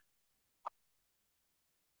sentences.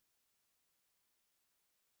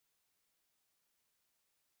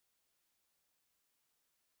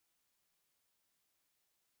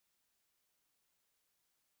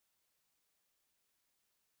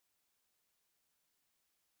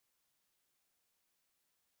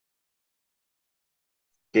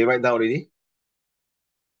 Okay, write down already.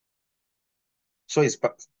 So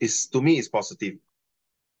it's to me it's positive.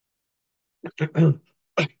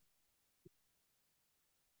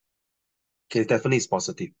 Okay, definitely it's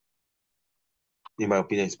positive. In my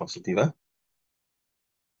opinion, it's positive.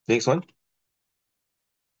 Next one.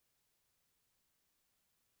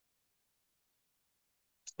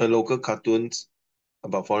 A local cartoons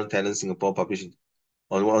about foreign talent Singapore published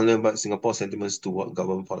on online about Singapore sentiments toward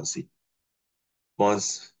government policy.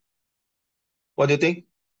 Was what do you think?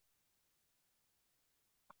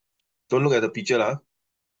 Don't look at the picture lah.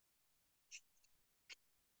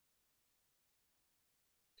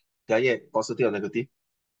 Yeah, positive or negative?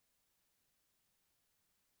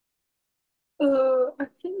 I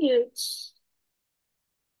think it's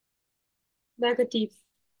negative.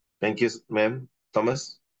 Thank you, ma'am.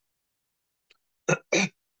 Thomas?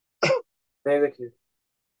 Negative.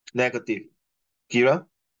 Negative. Kira?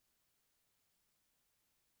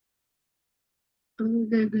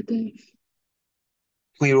 Negative.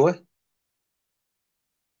 Hero?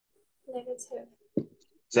 Negative.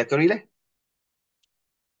 Zachary?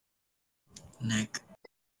 Neg.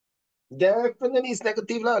 Definitely it's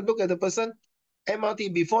negative lah. Look at the person.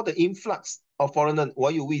 MRT before the influx of foreigner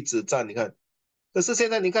我有位置站，你看。可是现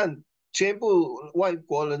在你看，全部外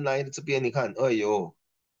国人来这边，你看，哎呦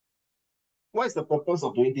 ，what is the purpose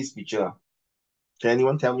of doing this picture? Can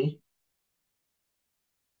anyone tell me?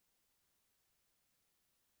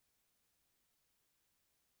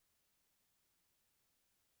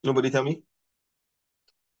 Nobody tell me?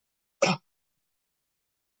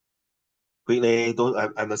 Quick leh, don't.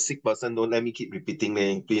 I'm a sick person. Don't let me keep repeating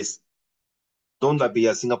leh, please. Don't like be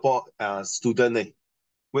a Singapore student leh.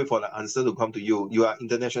 Wait for the answer to come to you. You are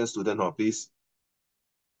international student, or please.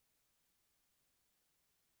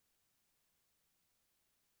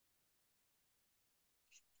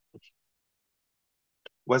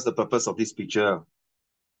 What's the purpose of this picture?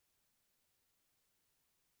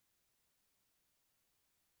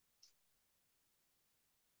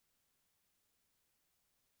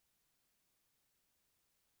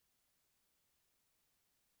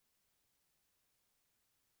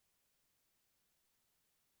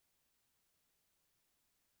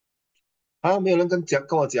 Ah, 没有人跟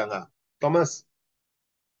我讲啊，Thomas.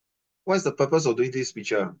 What's the purpose of doing this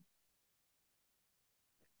picture?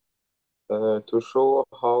 To show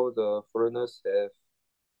how the foreigners have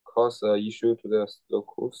caused an issue to the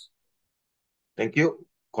locals. Thank you.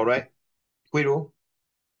 Correct. Hui Ru.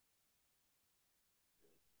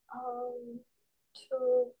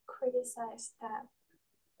 To criticize that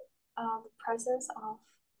the presence of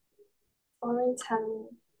foreign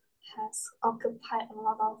talent has occupied a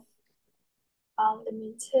lot of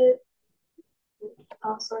limited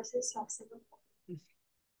sources of Singapore.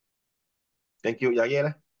 Thank you. 爷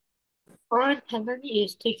呢？ Foreign talent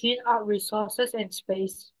is taking up resources and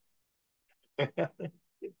space.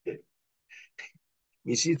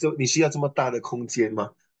 你需要这么大的空间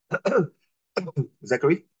吗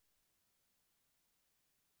？Zachary?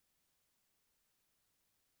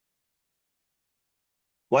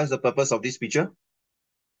 What is the purpose of this picture?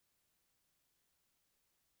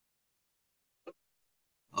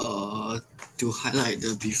 To highlight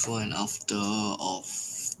the before and after of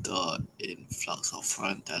the influx of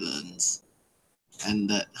foreign talents, and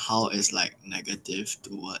that how it's like negative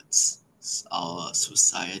towards our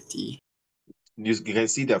society. You can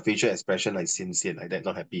see their facial expression like sian like that,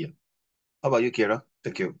 not happy. How about you, Kira?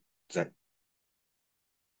 Thank you. Zach.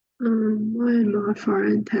 More and more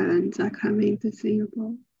foreign talents are coming to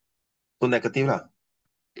Singapore. So negative lah.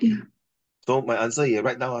 Yeah. So my answer here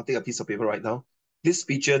right now, I'll take a piece of paper right now. This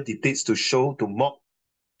picture dictates to show, to mock,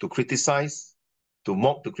 to criticize,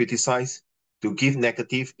 to give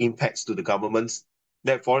negative impacts to the governments,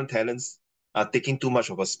 that foreign talents are taking too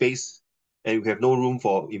much of a space, and we have no room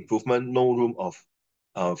for improvement, no room of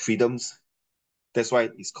freedoms. That's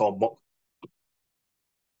why it's called mock.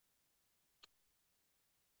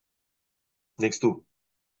 Next two.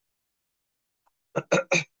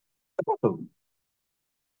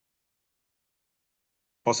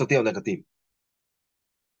 Positive or negative?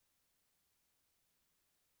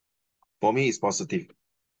 For me, it's positive.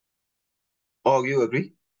 All of you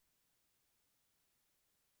agree?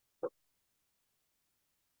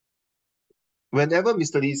 Whenever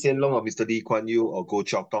Mr. Lee Hsien Loong or Mr. Lee Kuan Yew or Goh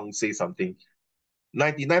Chok Tong say something,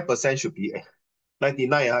 99% should be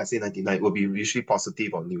 99. I say 99 will be usually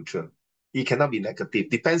positive or neutral. It cannot be negative.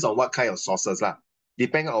 Depends on what kind of sources lah.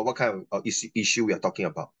 Depending on what kind of issue we are talking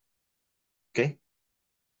about. Okay.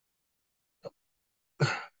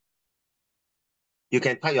 You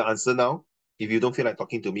can type your answer now if you don't feel like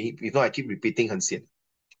talking to me. If not, I keep repeating 很闲.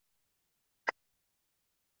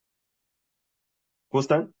 Who's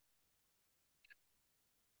done?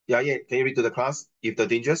 Yeah, can you read to the class? If the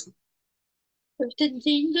dangers? With the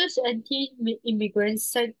dangerous anti-immigrant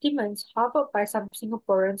sentiments harbored by some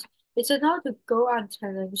Singaporeans, it's allowed to go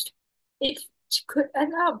unchallenged. It could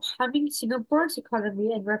end up harming Singapore's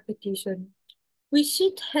economy and reputation. We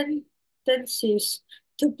see tendencies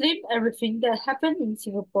to blame everything that happened in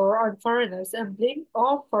Singapore on foreigners and blame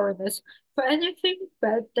all foreigners for anything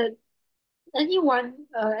bad that anyone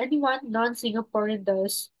non-Singaporean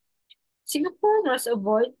does. Singapore must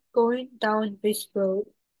avoid going down this road.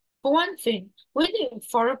 For one thing, we need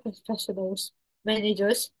foreign professionals,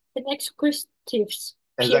 managers, and executives,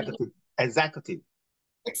 Executive.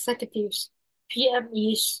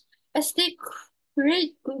 PMEs, as they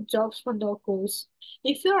create good jobs for locals.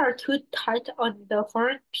 If you are too tight on the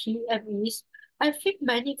foreign PMEs, I think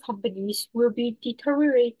many companies will be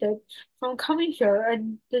deteriorated from coming here,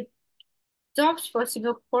 and the jobs for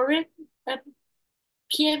Singaporean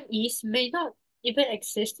PMEs may not even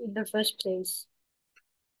exist in the first place.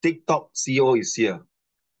 TikTok CEO is here.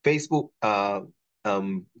 Facebook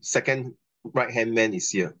second right-hand man is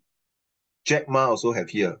here. Jack Ma also have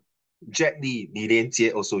here. Jack Lee, Li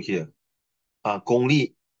Lianjie also here. Gong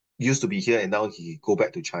Li used to be here and now he go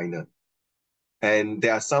back to China. And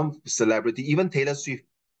there are some celebrity, even Taylor Swift,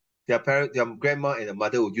 their grandma and their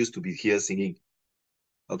mother who used to be here singing,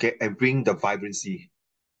 okay, and bring the vibrancy.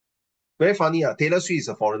 Very funny, Taylor Swift is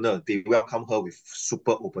a foreigner. They welcome her with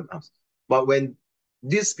super open arms. But when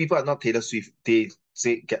these people are not Taylor Swift, they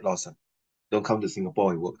say, get lost. Don't come to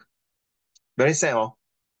Singapore and work. Very sad, huh?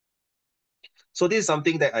 So this is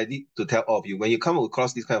something that I need to tell all of you. When you come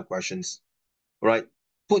across these kind of questions, right,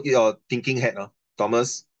 put your thinking hat,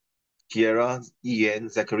 Thomas, Kiera, Ian,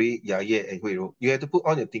 Zachary, Yaye, and Huiru. You have to put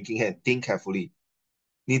on your thinking hat, think carefully.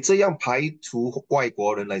 你这样排除外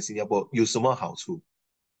国人来新加坡有什么好处？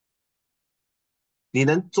你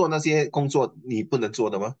能做那些工作你不能做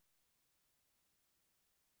的吗？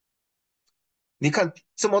你看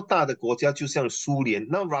这么大的国家，就像苏联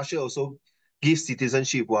，now Russia also gives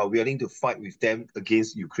citizenship who are willing to fight with them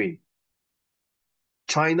against Ukraine.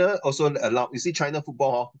 China also allow. You see China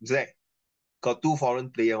football, Zach, got 2 foreign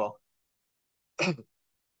player.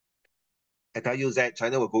 I tell you, Zach,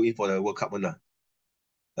 China will go in for the World Cup one.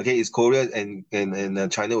 Okay, it's Korea and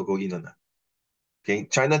China will go in on. Okay,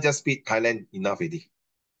 China just beat Thailand enough already.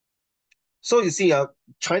 So you see,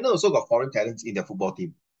 China also got foreign talents in their football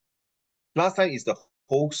team. Last time is the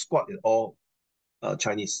whole squad is all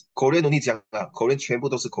Chinese. Korean only 讲Korean 全部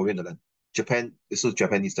都是 Korean 的人 ，Japan 也是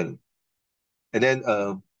Japanese 的人。And then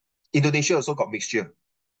Indonesia also got mixture.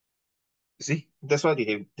 You see, that's why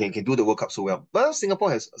they can do the World Cup so well. But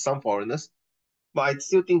Singapore has some foreigners, but I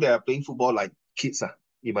still think they are playing football like kids,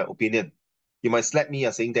 in my opinion. You might slap me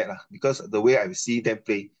saying that, because the way I see them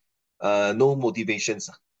play, no motivations.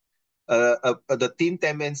 The team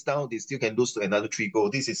 10 men down, they still can lose to another 3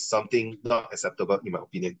 goals. This is something not acceptable in my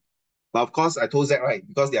opinion. But of course, I told that right,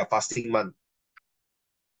 because they are fasting month.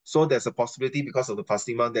 So there's a possibility because of the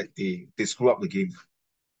fasting month that they screw up the game.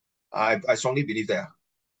 I strongly believe that.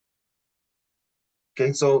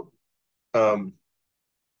 Okay, so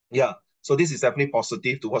yeah, so this is definitely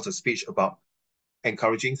positive towards a speech about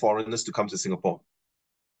encouraging foreigners to come to Singapore.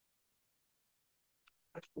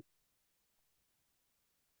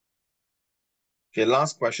 Okay,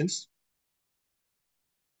 last questions.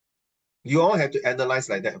 You all have to analyze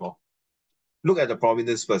like that. Look at the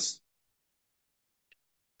prominence first.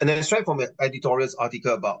 An extract from an editorial's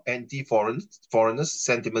article about anti-foreigners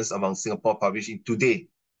sentiments among Singapore published in Today.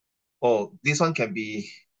 Oh, this one can be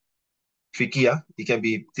tricky. It can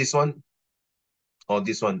be this one or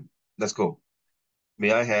this one. Let's go.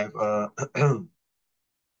 May I have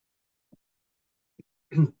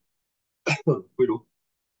Widow?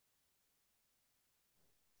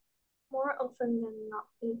 More often than not,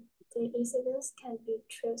 the incidents can be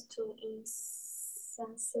traced to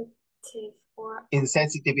insensitive or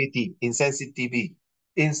insensitive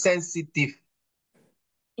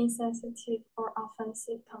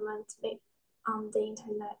offensive comments made on the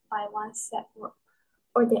internet by one set or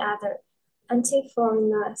the other.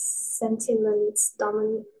 Anti-foreigner sentiments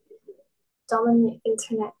dominate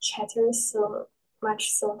internet chatter so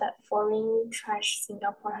much so that foreign trash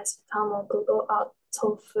Singapore has become a Google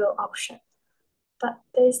autofill option. But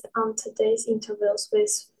based on today's interviews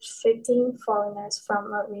with 15 foreigners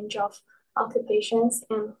from a range of occupations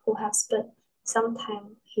and who have spent some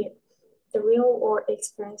time here, the real world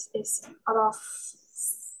experience is out of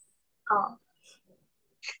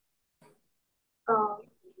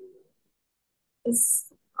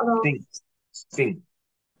Sing.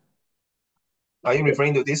 Are you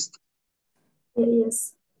referring to this?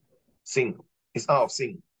 Yes. Sing. It's out of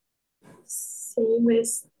sync. Same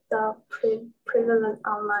with the prevalent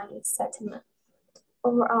online sentiment.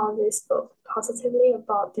 Overall, they spoke positively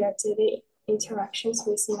about their daily interactions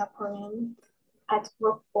with Singaporeans at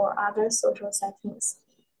work or other social settings.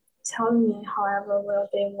 Telling me, however, where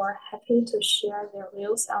they were happy to share their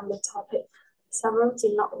views on the topic. Several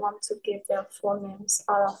did not want to give their full names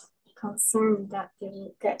out of concern that they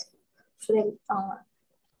would get flamed online.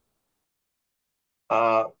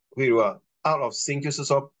 例如out of sync 就是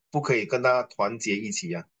说不可以跟他团结一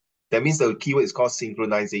起啊。That means the keyword is called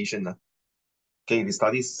synchronization 啊。Okay, we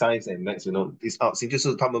study science and maths, you know, this out sync 就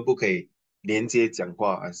是他们不可以连接讲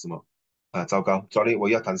话还是什么糟糕 ，sorry， 我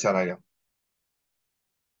要弹下来了。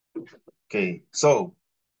Okay, so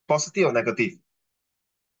positive or negative?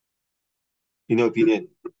 In your opinion?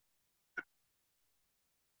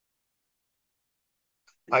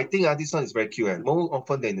 I think this one is very cute. More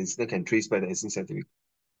often than incident can trace by the incident scientific.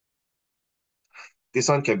 This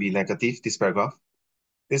one can be negative, this paragraph.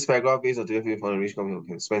 This paragraph based on the for the rich company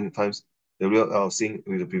can spend times the real thing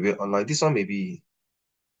with the previous online. This one may be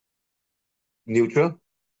neutral.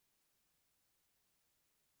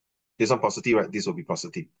 This one positive, right? This will be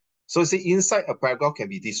positive. So see, inside a paragraph can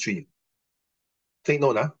be these three. Take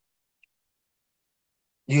note, huh?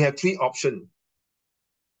 You have three options.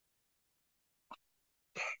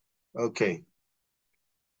 Okay.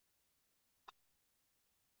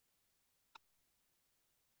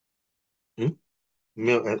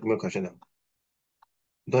 Mail question now.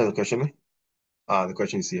 Don't have a question, man? The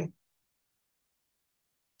question is here.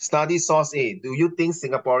 Study source A. Do you think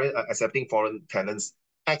Singaporeans are accepting foreign talents?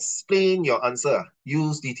 Explain your answer.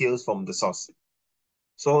 Use details from the source.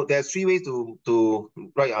 So there's three ways to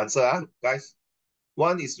write your answer, guys.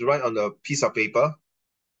 One is to write on a piece of paper.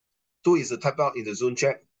 Two is to type out in the Zoom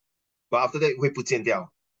chat. But after that, 会不见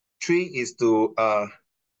掉. Three is to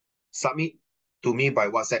submit to me by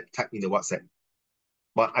WhatsApp, type in the WhatsApp.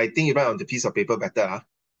 But I think you write on the piece of paper better, huh?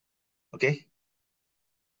 Okay?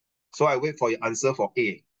 So I wait for your answer for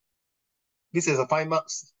A. This is a 5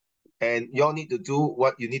 marks. And you all need to do,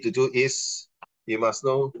 what you need to do is, you must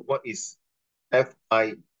know what is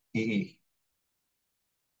FIEE.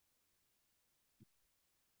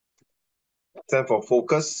 Stand for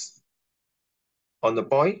focus on the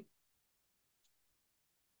point,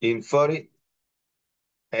 infer it,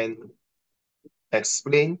 and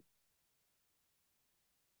explain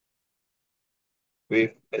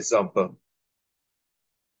with example.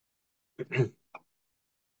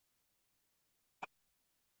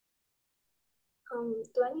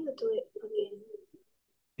 Do I need to do it again?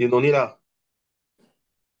 You no need lah.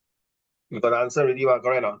 You got the answer already, correct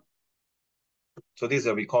or not? So this is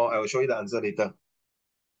a recall. I will show you the answer later.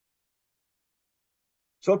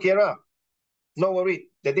 So Kira, no worry.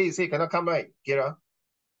 The day you say cannot come, right, Kira?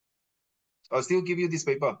 I'll still give you this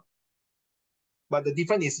paper. But the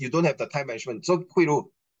difference is you don't have the time management. So Hui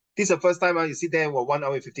Ru, this is the first time you sit there for 1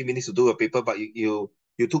 hour and 50 minutes to do a paper, but you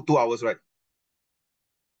took 2 hours, right?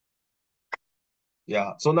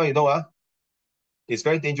 Yeah. So now you know, it's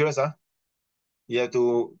very dangerous, You have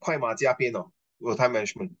to 快马加鞭, with time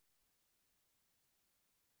management.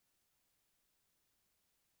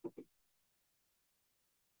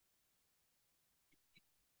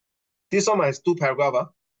 This one has 2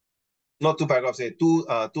 paragraphs, not 2 paragraphs,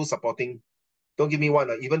 two supporting. Don't give me one,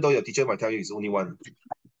 even though your teacher might tell you it's only one.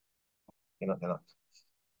 Cannot.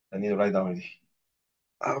 I need to write down already.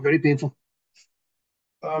 Very painful.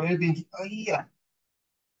 Very painful. Yeah.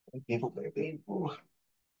 Very painful.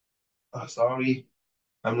 Sorry.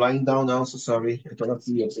 I'm lying down now, so sorry. I cannot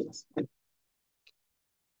see your face.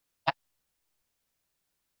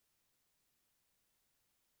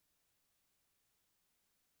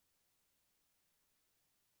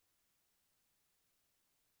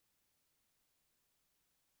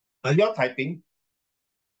 Are you all typing?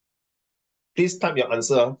 Please type your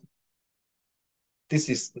answer. This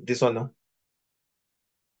is this one, no?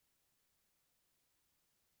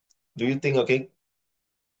 Do you think, okay?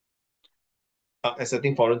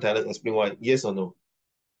 Accepting foreign talent, explain why. Yes or no?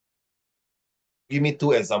 Give me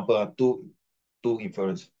 2 examples, two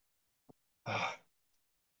inference.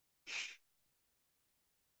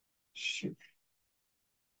 Shit.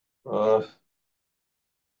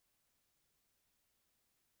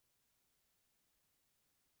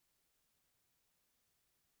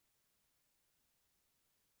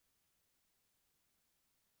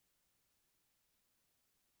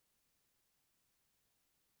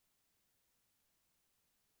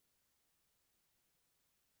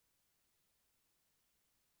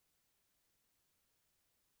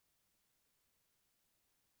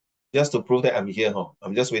 Just to prove that I'm here,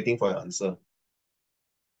 I'm just waiting for your answer.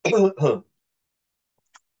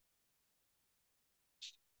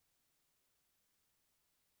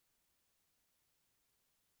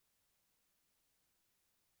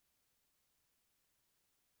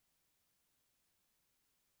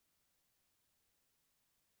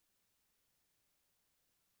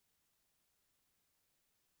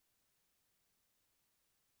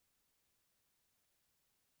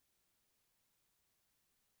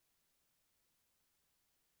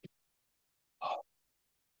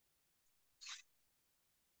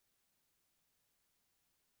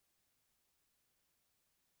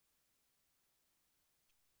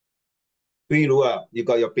 Hui Lu, you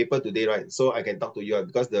got your paper today, right? So I can talk to you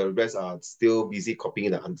because the rest are still busy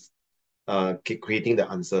copying the answer, creating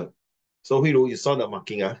the answer. So Hui Lu, you saw the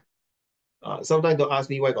marking, sometimes don't ask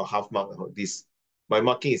me why I got half mark on this. My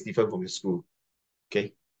marking is different from your school.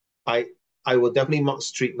 Okay. I will definitely mark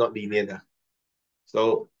strict, not lenient.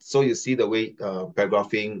 So you see the way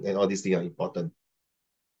paragraphing and all these things are important.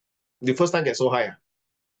 The first time get so high,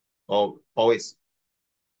 or always.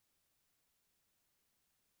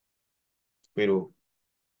 Hui Lu，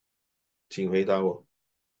请回答我。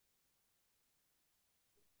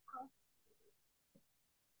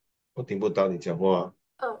我听不到你讲话。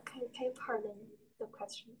Can you pardon the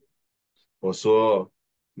question? 我说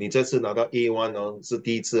你这次拿到 A1 哦，是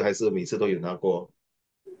第一次还是每次都有拿过？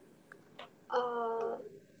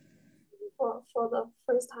 For the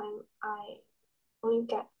first time, I only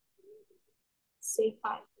get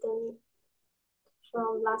C5. Then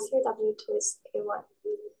from last year, W2 is A1.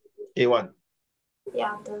 A1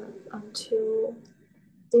 Yeah, then until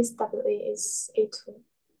this WA is A2.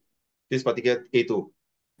 this particular A2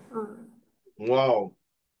 哇哦，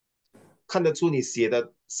看得出你写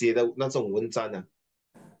的那种文章啊，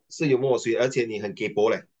是有墨水，而且你很给博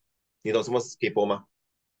嘞。你懂什么是给博吗？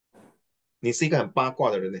你是一个很八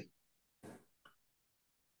卦的人嘞。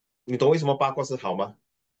你懂为什么八卦是好吗？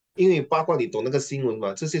因为八卦你懂那个新闻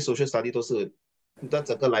嘛，这些 social study 都是那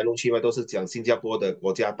整个来龙去脉都是讲新加坡的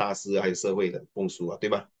国家大事还有社会的风俗啊，对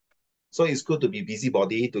吧？So it's good to be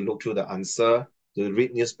busybody, to look through the answer, to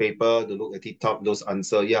read newspaper, to look at TikTok, those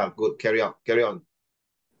answer. Yeah, good. Carry on, carry on.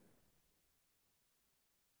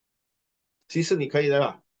 其实你可以的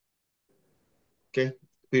啦。OK，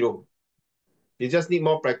比如 you just need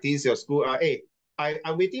more practice. Your school hey,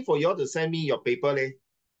 I'm waiting for you all to send me your paper leh.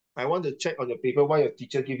 I want to check on your paper why your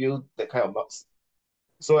teacher give you that kind of marks,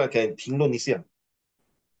 so I can 评论一下，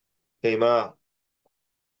可以吗？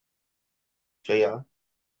可以啊。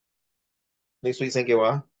Next week send 给我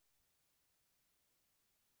啊。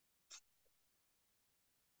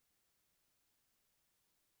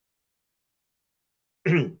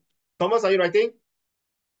Thomas, are you writing?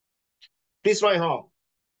 Please write, huh?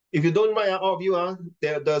 If you don't write, all of you,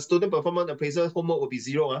 the student performance appraisal homework will be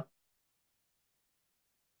 0.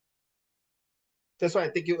 That's why I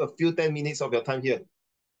take you a few 10 minutes of your time here.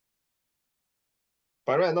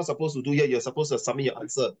 By right, I'm not supposed to do here. You're supposed to submit your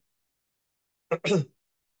answer.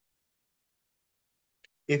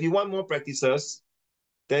 If you want more practices,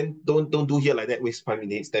 then don't do here like that. Waste 5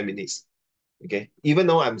 minutes, 10 minutes. Okay. Even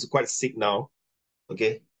though I'm quite sick now,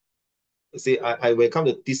 okay. See, I will come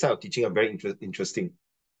to this side of teaching. I'm very interesting,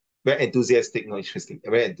 very enthusiastic, not interesting.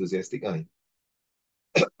 Very enthusiastic.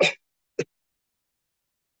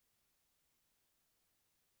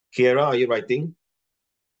 Kiera, are you writing?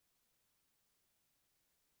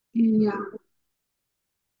 Yeah.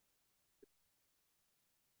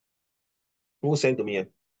 Who sent to me?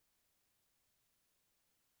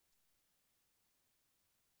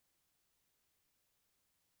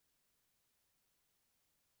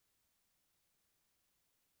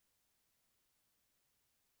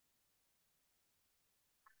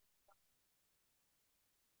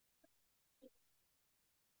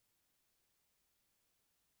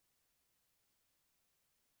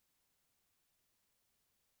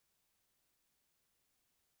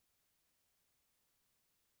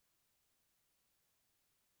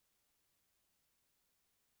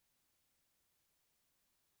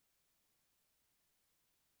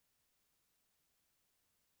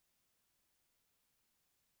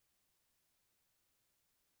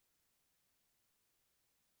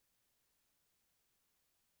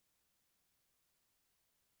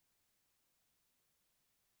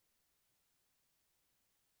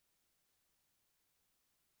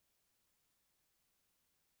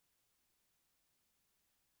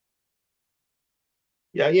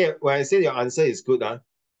 Yeah. When I say your answer is good,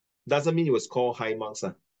 doesn't mean you will score high marks.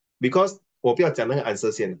 Because 我不要讲那个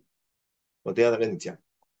answer 先，我等一下再跟你讲。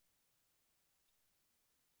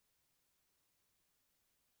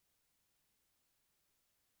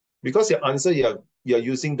Because your answer, you're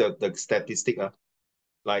using the statistic,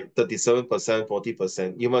 like 37%,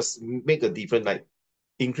 40%. You must make a difference, like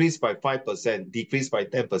increase by 5%, decrease by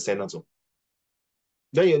 10% 那种。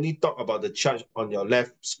Then you only talk about the charge on your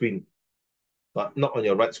left screen, but not on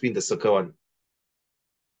your right screen, the circle one.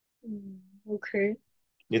 Okay.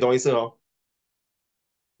 你懂我意思哦？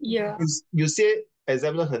 Yeah. You say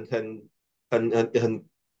examiner 很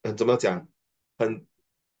怎么讲？很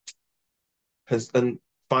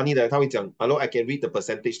funny 的，他会讲，Hello, I can read the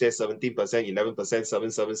percentage there, 17%, 11%,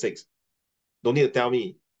 776. Don't need to tell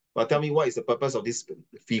me, but tell me what is the purpose of this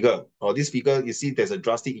figure. Or this figure, you see there's a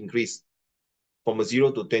drastic increase from a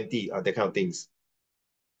 0 to 20, that kind of things.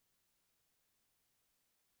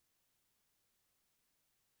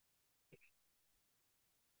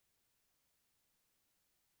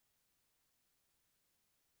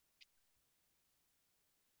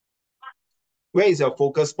 Where is your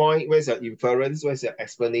focus point? Where's your inference? Where's your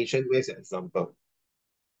explanation? Where's your example?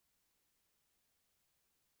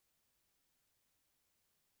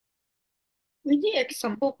 We need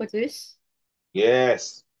example for this.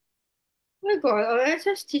 Yes. Oh my god, our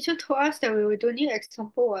SS teacher told us that we don't need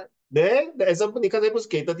example what? Then the example 你刚才不是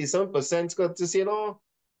给37% 这些咯？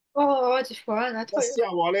 Oh, just one. I 不要 thought you.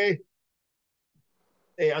 吓我嘞！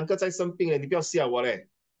哎，uncle 在生病了，你不要吓我嘞。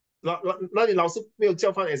那你老师没有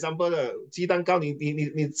教翻 example 的鸡蛋糕，你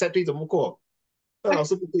set 对怎么过？那老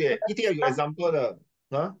师不对耶，一定要有 example 的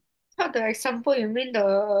啊。Not the example, you mean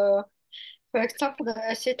for example, the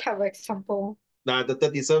essay type of example. Now the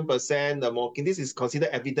 37%, the more this is considered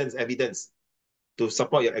evidence to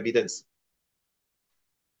support your evidence.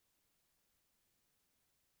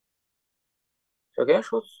 So can I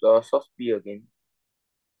show source B again?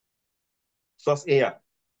 Source A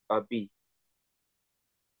啊，B.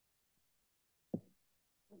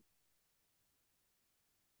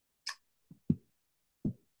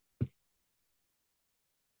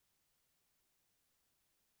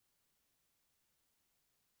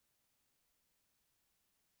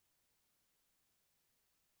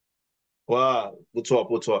哇，不错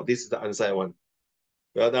不错，this is the answer I want.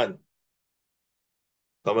 Well done,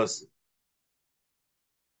 Thomas.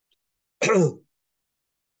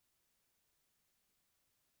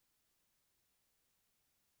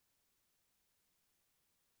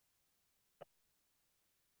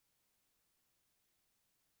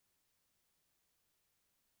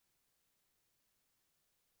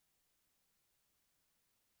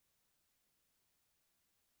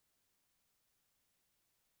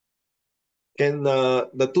 Can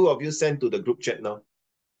the two of you send to the group chat now?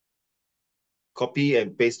 Copy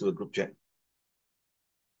and paste to the group chat.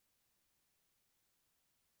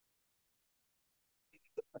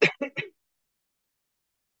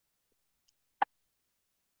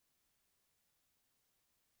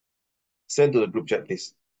 Send to the group chat,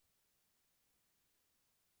 please.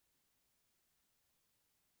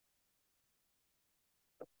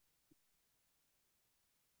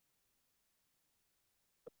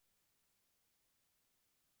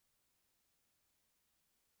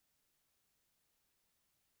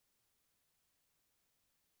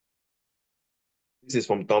 This is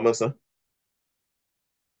from Thomas. Huh?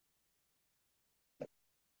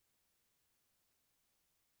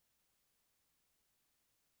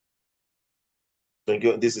 Thank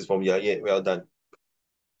you. This is from Yaye. Well done.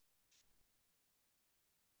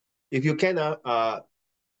 If you can,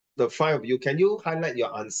 the five of you, can you highlight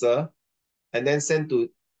your answer and then send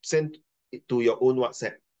it to your own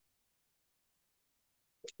WhatsApp?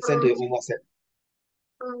 Send to your own WhatsApp.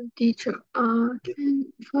 Teacher,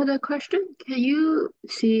 for the question, can you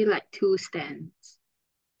see like two stands?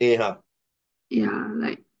 A, huh? Yeah,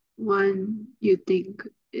 like one you think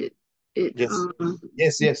it Yes.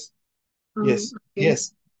 Yes. okay.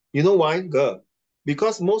 You know why, girl?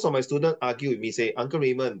 Because most of my students argue with me, say, Uncle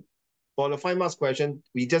Raymond, for the 5 marks question,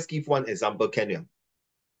 we just give one example, can you?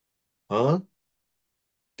 Huh?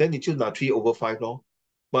 Then you choose 3/5 lor.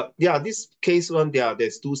 But yeah, this case one,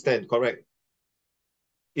 there's two stand, correct?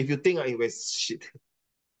 If you think it was shit.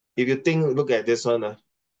 If you think, look at this one.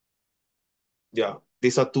 Yeah,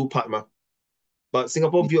 these are two part. But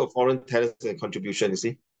Singapore view of foreign talents and contribution, you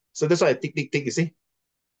see? So that's why I tick, you see?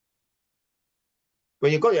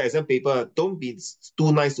 When you got your exam paper, don't be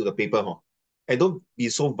too nice to the paper, huh? And don't be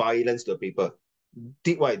so violent to the paper.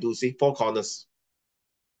 Did what I do, see? Four corners.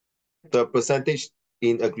 The percentage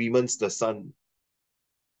in agreements, the son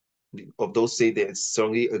of those say they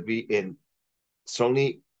strongly agree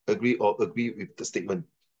or agree with the statement.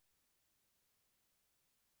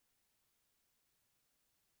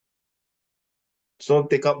 So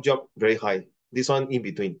take up job very high. This one in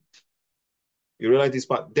between. You realize this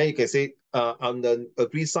part. Then you can say on the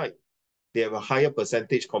agree side, they have a higher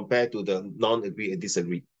percentage compared to the non-agree and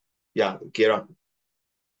disagree. Yeah, Kira.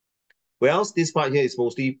 Whereas this part here is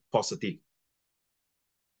mostly positive.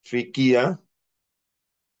 Tricky, huh?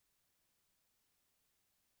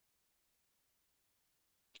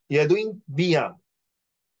 You're doing B, huh?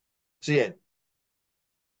 Xian.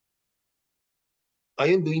 Are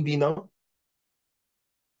you doing B now?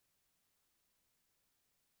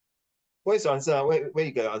 Where's your answer? Where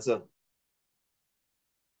you get your answer?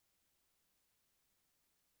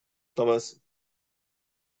 Thomas.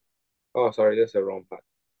 Oh, sorry, that's the wrong part.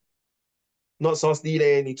 Not source D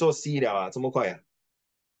嘞，你做 C 了啊，这么快啊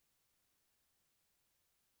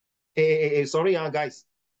？Sorry guys.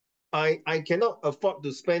 I cannot afford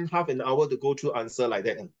to spend half an hour to go through answer like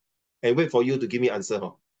that and wait for you to give me answer.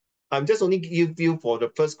 Huh? I'm just only give you for the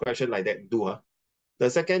first question like that, do. Huh? The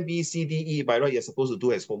second B, C, D, E, by right, you're supposed to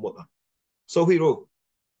do as homework. So, Hui Ru,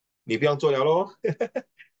 你不要做了咯，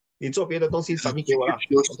你做别的东西 submit 给我啦。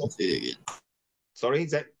Show source A again. Sorry,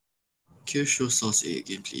 Zach. Can you show source A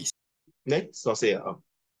again, please? 来，说谁啊？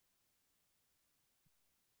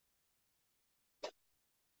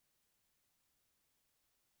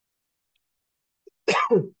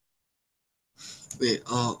 Wait,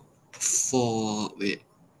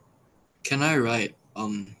 can I write,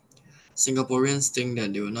 Singaporeans think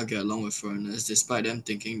that they will not get along with foreigners despite them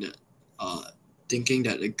thinking that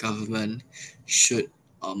the government should,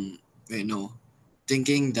 wait, no,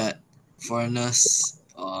 thinking that foreigners,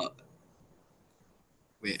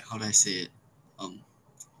 wait, how do I say it? Um,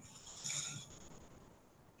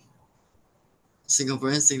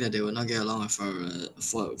 Singaporeans think that they will not get along with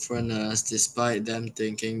foreigners, despite them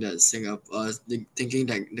thinking that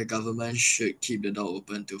the government should keep the door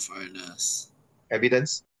open to foreigners.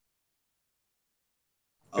 Evidence?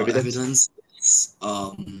 Evidence? Evidence is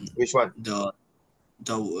Which one? the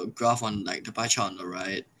graph on, like, the pie chart on the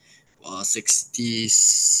right,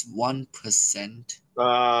 61%,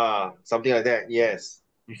 Something like that. Yes.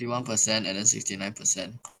 51%, and then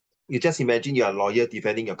 69%. You just imagine you're a lawyer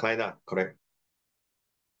defending your client, correct?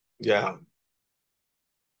 Yeah.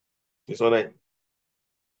 It's all right.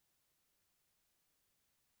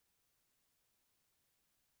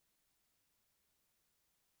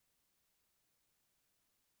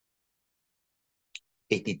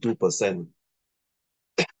 $82%.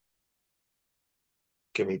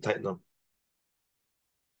 Can we type now?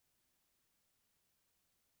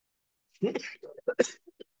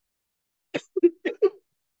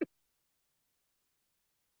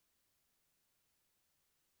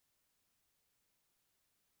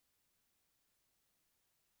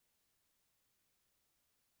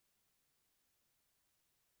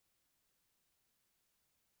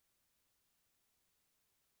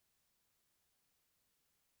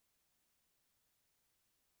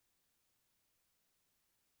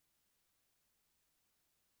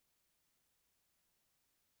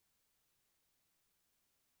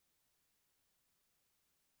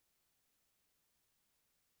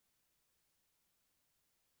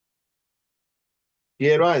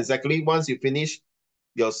 Piera, exactly. Once you finish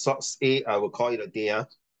your socks A, I will call it a day.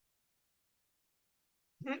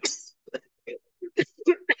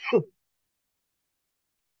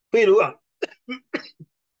 譬如啊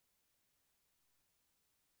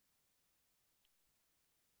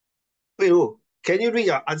，can you read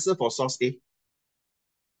your answer for source A?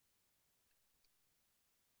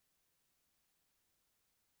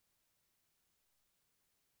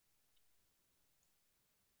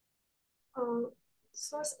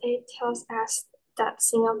 Source 8 tells us that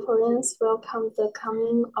Singaporeans welcome the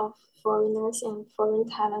coming of foreigners and foreign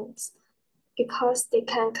talents because they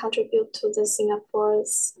can contribute to the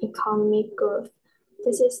Singapore's economic growth.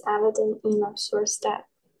 This is evident in a source that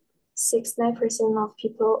 69% of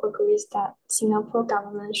people agrees that Singapore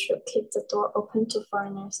government should keep the door open to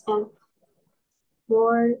foreigners, and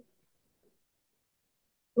more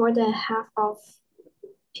than half of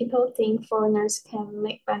people think foreigners can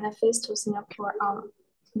make benefits to Singapore on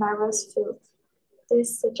various fields.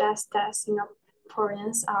 This suggests that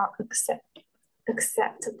Singaporeans are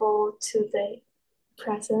acceptable to the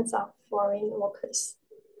presence of foreign workers.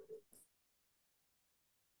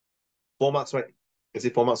 4 marks, right? Is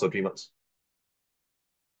it 4 marks or 3 marks?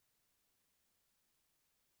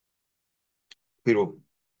 譬如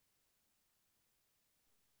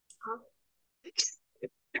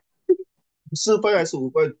4分还是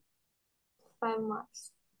5分 5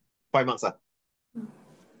 marks. ？5 marks 啊。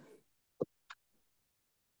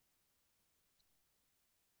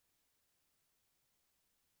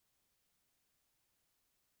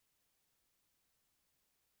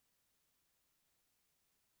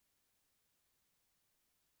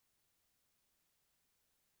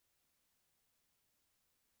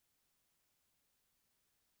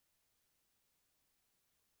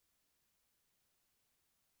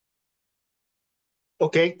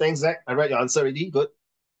Okay, thanks, Zach. I read your answer already. Good.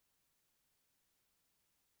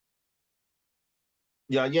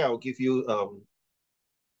 Yeah, I'll give you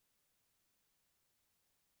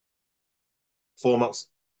 4 marks.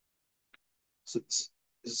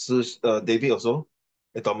 David also?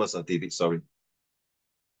 Thomas, David, sorry.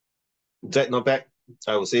 Zach, not bad.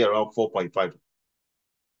 I would say around 4.5.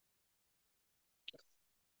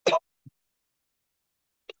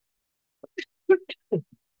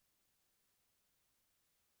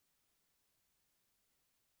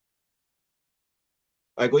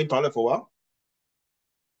 I go in toilet for a while.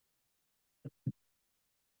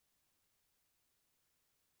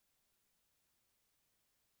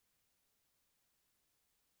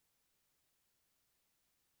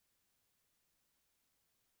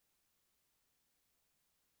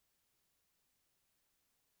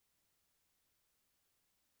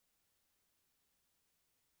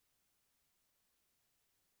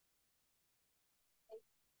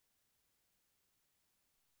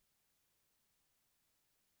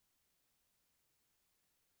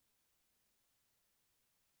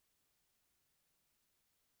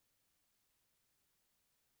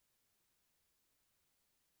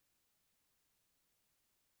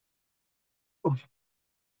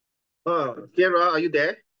 Kiara, are you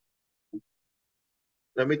there?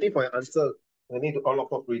 I'm waiting for your answer. I need to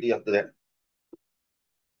unlock off really after that.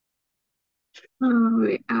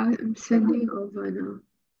 Wait, I'm sending over now.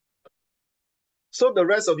 So the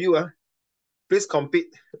rest of you, please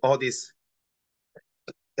complete all this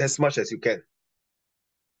as much as you can.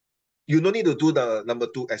 You don't need to do the number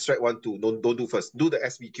 2, extract 1, 2. Don't do first. Do the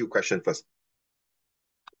SVQ question first.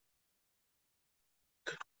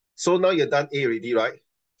 So now you're done A already, right?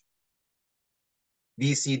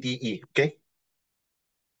 B, C, D, E, okay?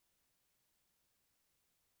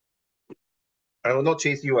 I will not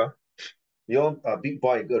chase you. You're a big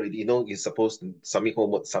boy and girl already. You know you're supposed to submit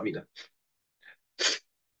homework, submit.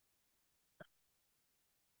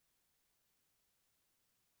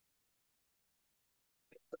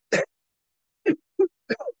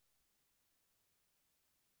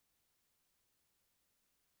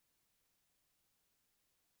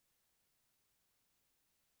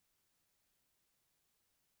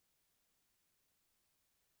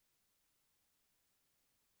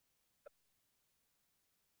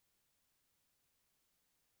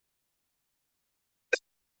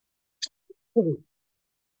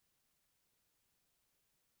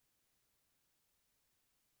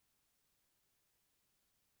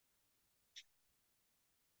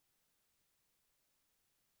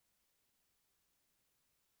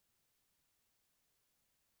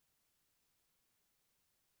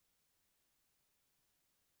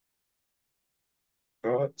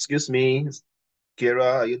 Excuse me,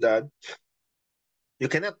 Kira, are you done? You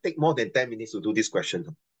cannot take more than 10 minutes to do this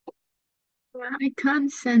question. I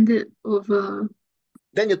can't send it over.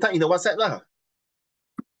 Then you type in the WhatsApp lah.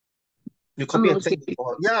 You copy and okay. send.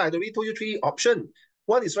 Yeah, I already told you 3 options.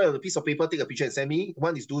 One is write on a piece of paper, take a picture and send me.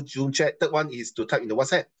 One is do Zoom chat. Third one is to type in the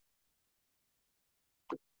WhatsApp.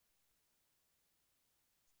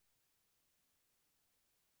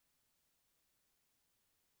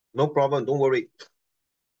 No problem, don't worry.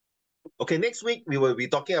 Okay, next week we will be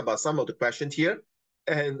talking about some of the questions here.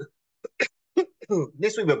 And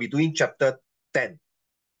next week we'll be doing chapter 10.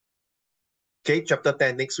 Okay, chapter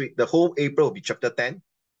 10 next week. The whole April will be chapter 10.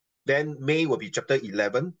 Then May will be chapter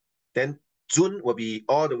 11. Then June will be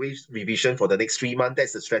all the way revision for the next 3 months.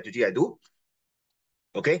 That's the strategy I do.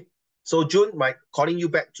 Okay, so June might calling you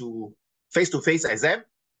back to face-to-face exam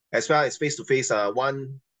as well as face-to-face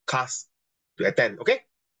one class to attend. Okay,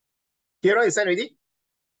 Kira, is that ready?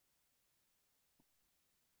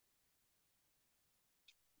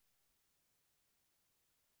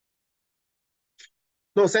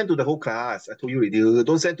 No, send to the whole class. I told you already.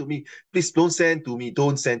 Don't send to me. Please don't send to me.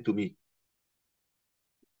 Don't send to me.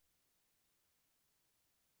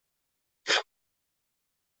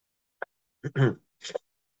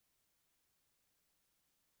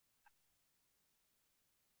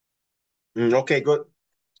 Okay, good.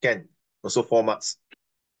 Can. Also 4 marks.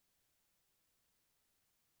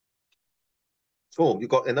 Oh, you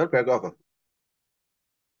got another paragraph.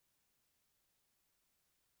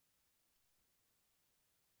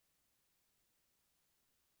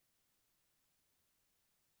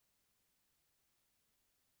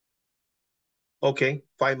 Okay,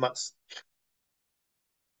 5 marks.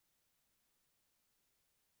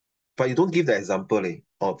 But you don't give the example, eh?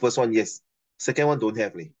 Oh, first one, yes. Second one, don't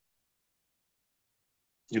have, eh?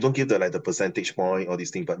 You don't give the like the percentage point or this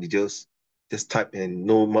thing, but you just type and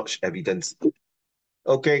no much evidence.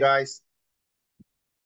 Okay, guys.